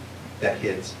plan. That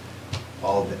hits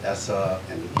all of the ESSA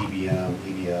and the EBM,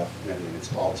 EDF, and everything.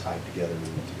 It's all tied together and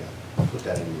linked together. I'll put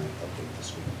that in my update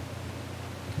this week.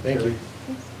 Thank you.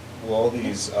 Will all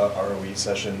these ROE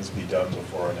sessions be done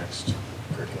before our next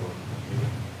curriculum meeting?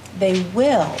 They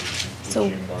will.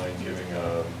 Would you mind giving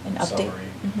an a update? summary?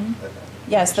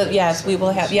 Yes, we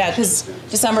will have, because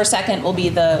December 2nd will be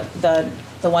the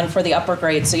one for the upper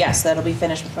grade. So yes, that'll be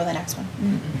finished before the next one.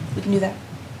 We can do that.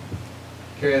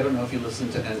 Carrie, I don't know if you listen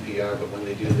to NPR, but when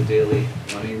they do the daily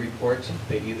money report,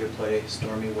 they either play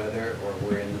stormy weather or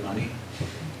we're in the money,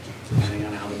 depending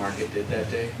on how the market did that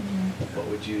day. What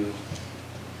would you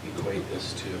equate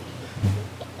this to?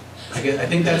 I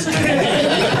think that's kind of,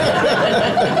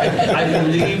 I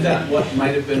believe that what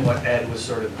might have been what Ed was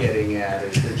sort of getting at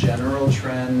is the general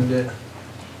trend,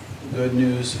 good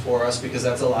news for us, because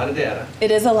that's a lot of data. It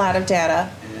is a lot of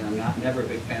data. And I'm never a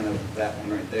big fan of that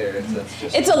one right there.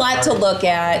 It's a lot to look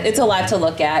at. It's a lot to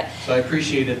look at. So I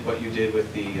appreciated what you did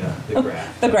with the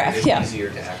graph. The graph, it's yeah.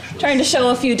 Easier to actually Trying to show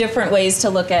a few different ways to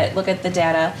look at the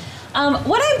data.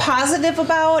 What I'm positive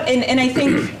about, and I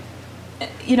think,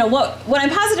 what I'm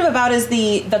positive about is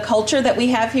the culture that we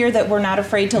have here, that we're not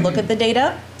afraid to look at the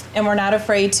data, and we're not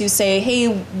afraid to say, hey,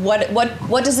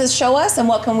 what does this show us, and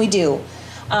what can we do?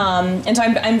 And so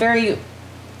I'm very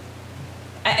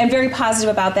positive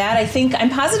about that. I think I'm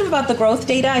positive about the growth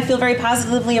data. I feel very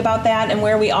positively about that and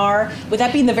where we are, with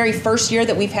that being the very first year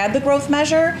that we've had the growth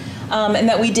measure, and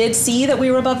that we did see that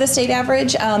we were above the state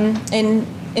average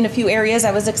in a few areas.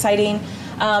 That was exciting.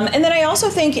 And then I also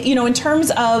think, in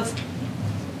terms of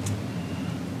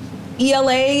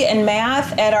ELA and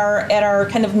math at our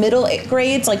kind of middle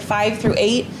grades, like 5 through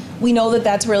 8, we know that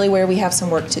that's really where we have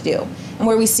some work to do and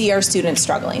where we see our students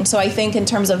struggling. So I think in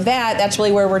terms of that, that's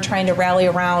really where we're trying to rally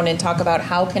around and talk about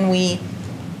how can we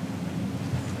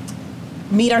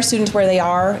meet our students where they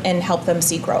are and help them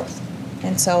see growth.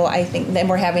 And so I think then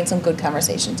we're having some good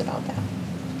conversations about that.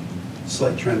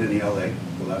 Slight trend in ELA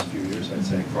the last few years, I'd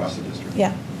say, across the district.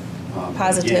 Yeah.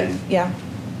 Positive, again, yeah.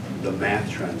 The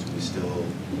math trends we still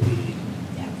need,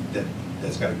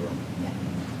 that's got to grow.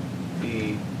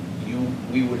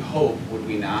 We would hope, would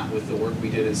we not, with the work we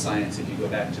did in science, if you go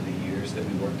back to the years that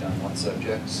we worked on what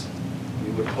subjects,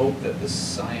 we would hope that the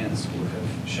science would have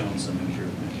shown some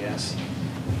improvement, yes?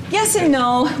 Yes and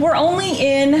no. We're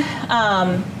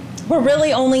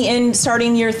really only in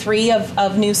starting year 3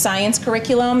 of new science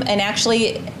curriculum, and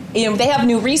actually, they have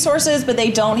new resources, but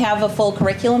they don't have a full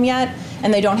curriculum yet,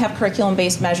 and they don't have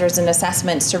curriculum-based measures and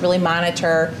assessments to really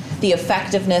monitor the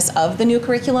effectiveness of the new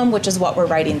curriculum, which is what we're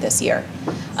writing this year.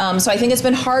 So I think it's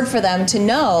been hard for them to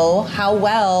know how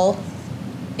well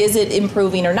is it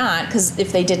improving or not, because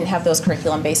if they didn't have those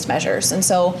curriculum-based measures. And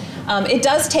so it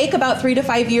does take about 3 to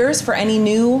 5 years for any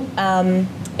new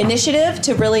initiative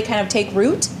to really kind of take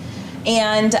root.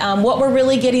 And what we're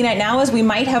really getting at now is we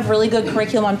might have really good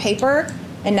curriculum on paper,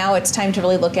 and now it's time to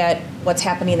really look at what's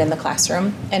happening in the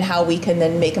classroom and how we can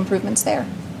then make improvements there.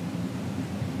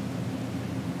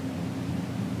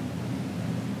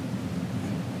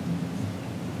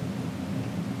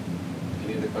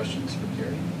 Any other questions for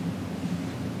Carrie?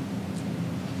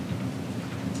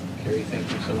 Carrie,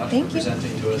 thank you so much for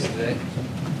presenting to us today.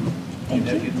 Thank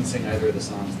you. You didn't sing either of the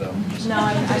songs, though. No,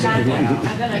 I'm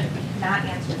gonna not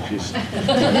answer that.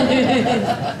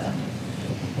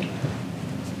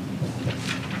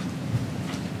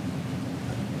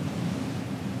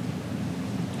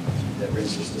 That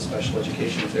brings us to special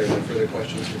education. If there are no further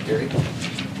questions for Carrie.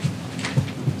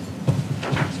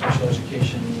 Special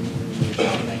education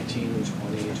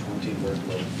 2019-2020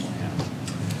 workload plan.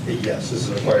 Yes, this is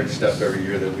a required step every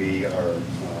year that we are,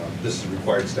 this is a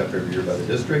required step every year by the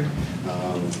district.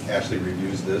 Ashley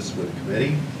reviews this with the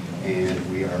committee, and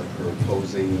we are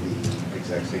proposing the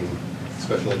exact same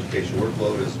special education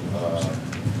workload as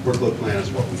workload plan is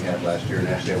what we had last year, and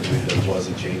actually I believe there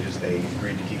wasn't changes. They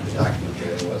agreed to keep the document the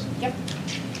way it was. Yep.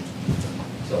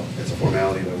 So it's a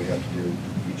formality that we have to do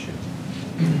each year.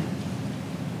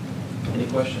 Any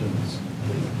questions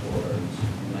for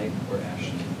Mike or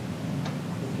Ashley?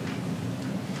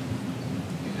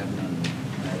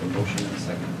 motion and a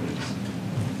second, please?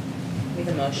 Make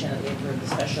a motion that we approve the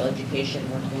special education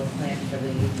workload plan for the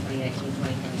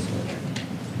 2019-2020 school year.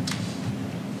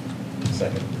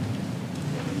 Second.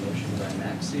 A motion by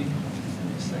Maxie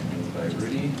and a second by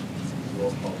Rudy.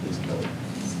 Roll call, please, Kelly.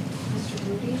 Mr.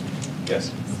 Rudy?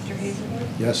 Yes. Mr.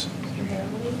 Hazelworth? Yes. Mr.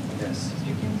 Harold? Yes.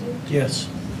 Mr. Kinzer? Yes.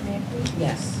 Mrs. Maxey?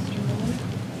 Yes. Mr. Moon?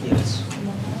 Yes. Mr.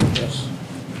 Mahoney? Yes.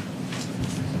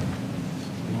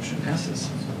 Motion passes.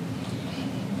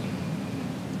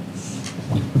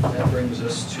 That brings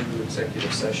us to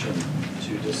executive session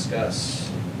to discuss.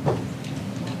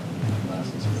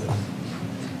 Glasses for this.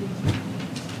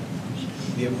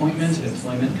 The appointment,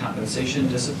 employment, compensation,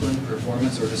 discipline,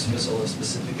 performance, or dismissal of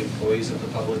specific employees of the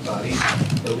public body,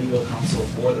 the legal counsel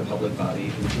for the public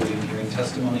body, including hearing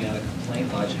testimony on a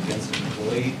complaint lodged against an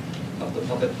employee of the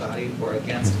public body or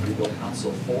against legal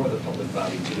counsel for the public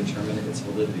body to determine its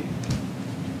validity,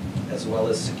 as well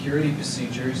as security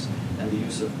procedures and the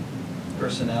use of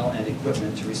personnel and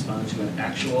equipment to respond to an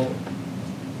actual,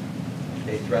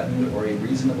 a threatened, or a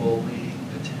reasonably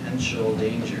potential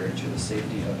danger to the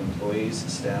safety of employees,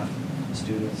 staff,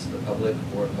 students, the public,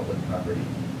 or public property.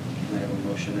 Can I have a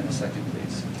motion and a second,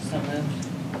 please? So moved.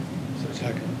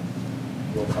 Second.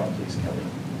 Roll call, please, Kelly.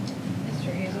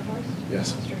 Mr. Hazelworth?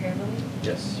 Yes. Mr. Harold?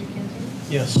 Yes. Mr. Kinzer?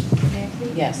 Yes. Mrs.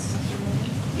 Maxey? Yes. Mr. Moon?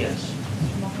 Yes.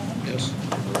 Mr. Mahoney? Yes.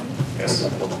 Yes.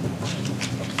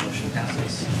 Motion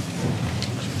passes.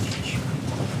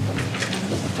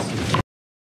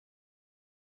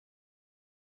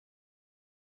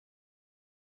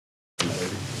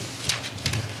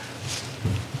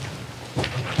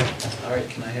 All right,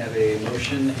 can I have a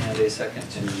motion and a second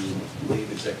to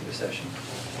leave executive session?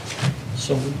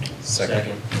 So moved.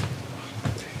 Second.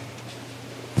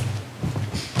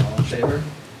 All in favor?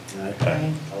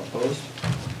 Aye. All opposed?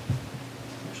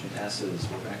 Motion passes.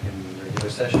 We're back in regular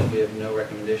session. We have no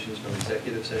recommendations from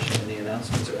executive session. Any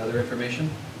announcements or other information?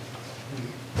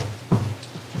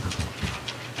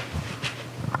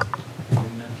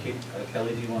 Kate,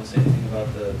 Kelly, do you want to say anything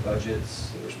about the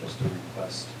budgets? We're supposed to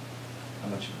request how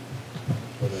much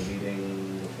for the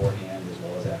meeting beforehand as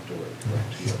well as afterward,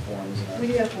 correct? We have forms in our. We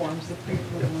do have forms, the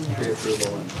pre-approval and the.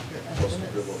 Pre-approval and Estimates.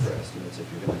 post-approval for estimates if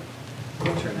you're going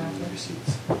to turn in the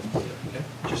receipts. Okay.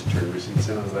 Just turn receipts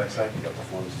in on the backside, you got the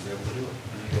forms to be able to do it.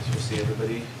 And I guess we'll see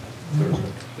everybody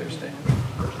Thursday.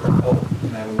 Oh,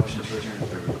 can I have a motion to adjourn?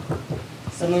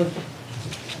 So moved.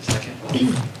 Second?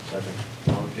 Second.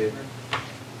 All in favor?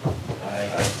 Aye.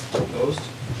 Opposed?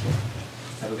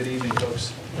 Have a good evening,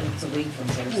 folks. It's a week from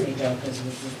Thursday, Joe, because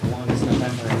this is the longest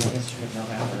November in the history of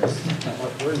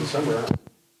November. We're in December, huh?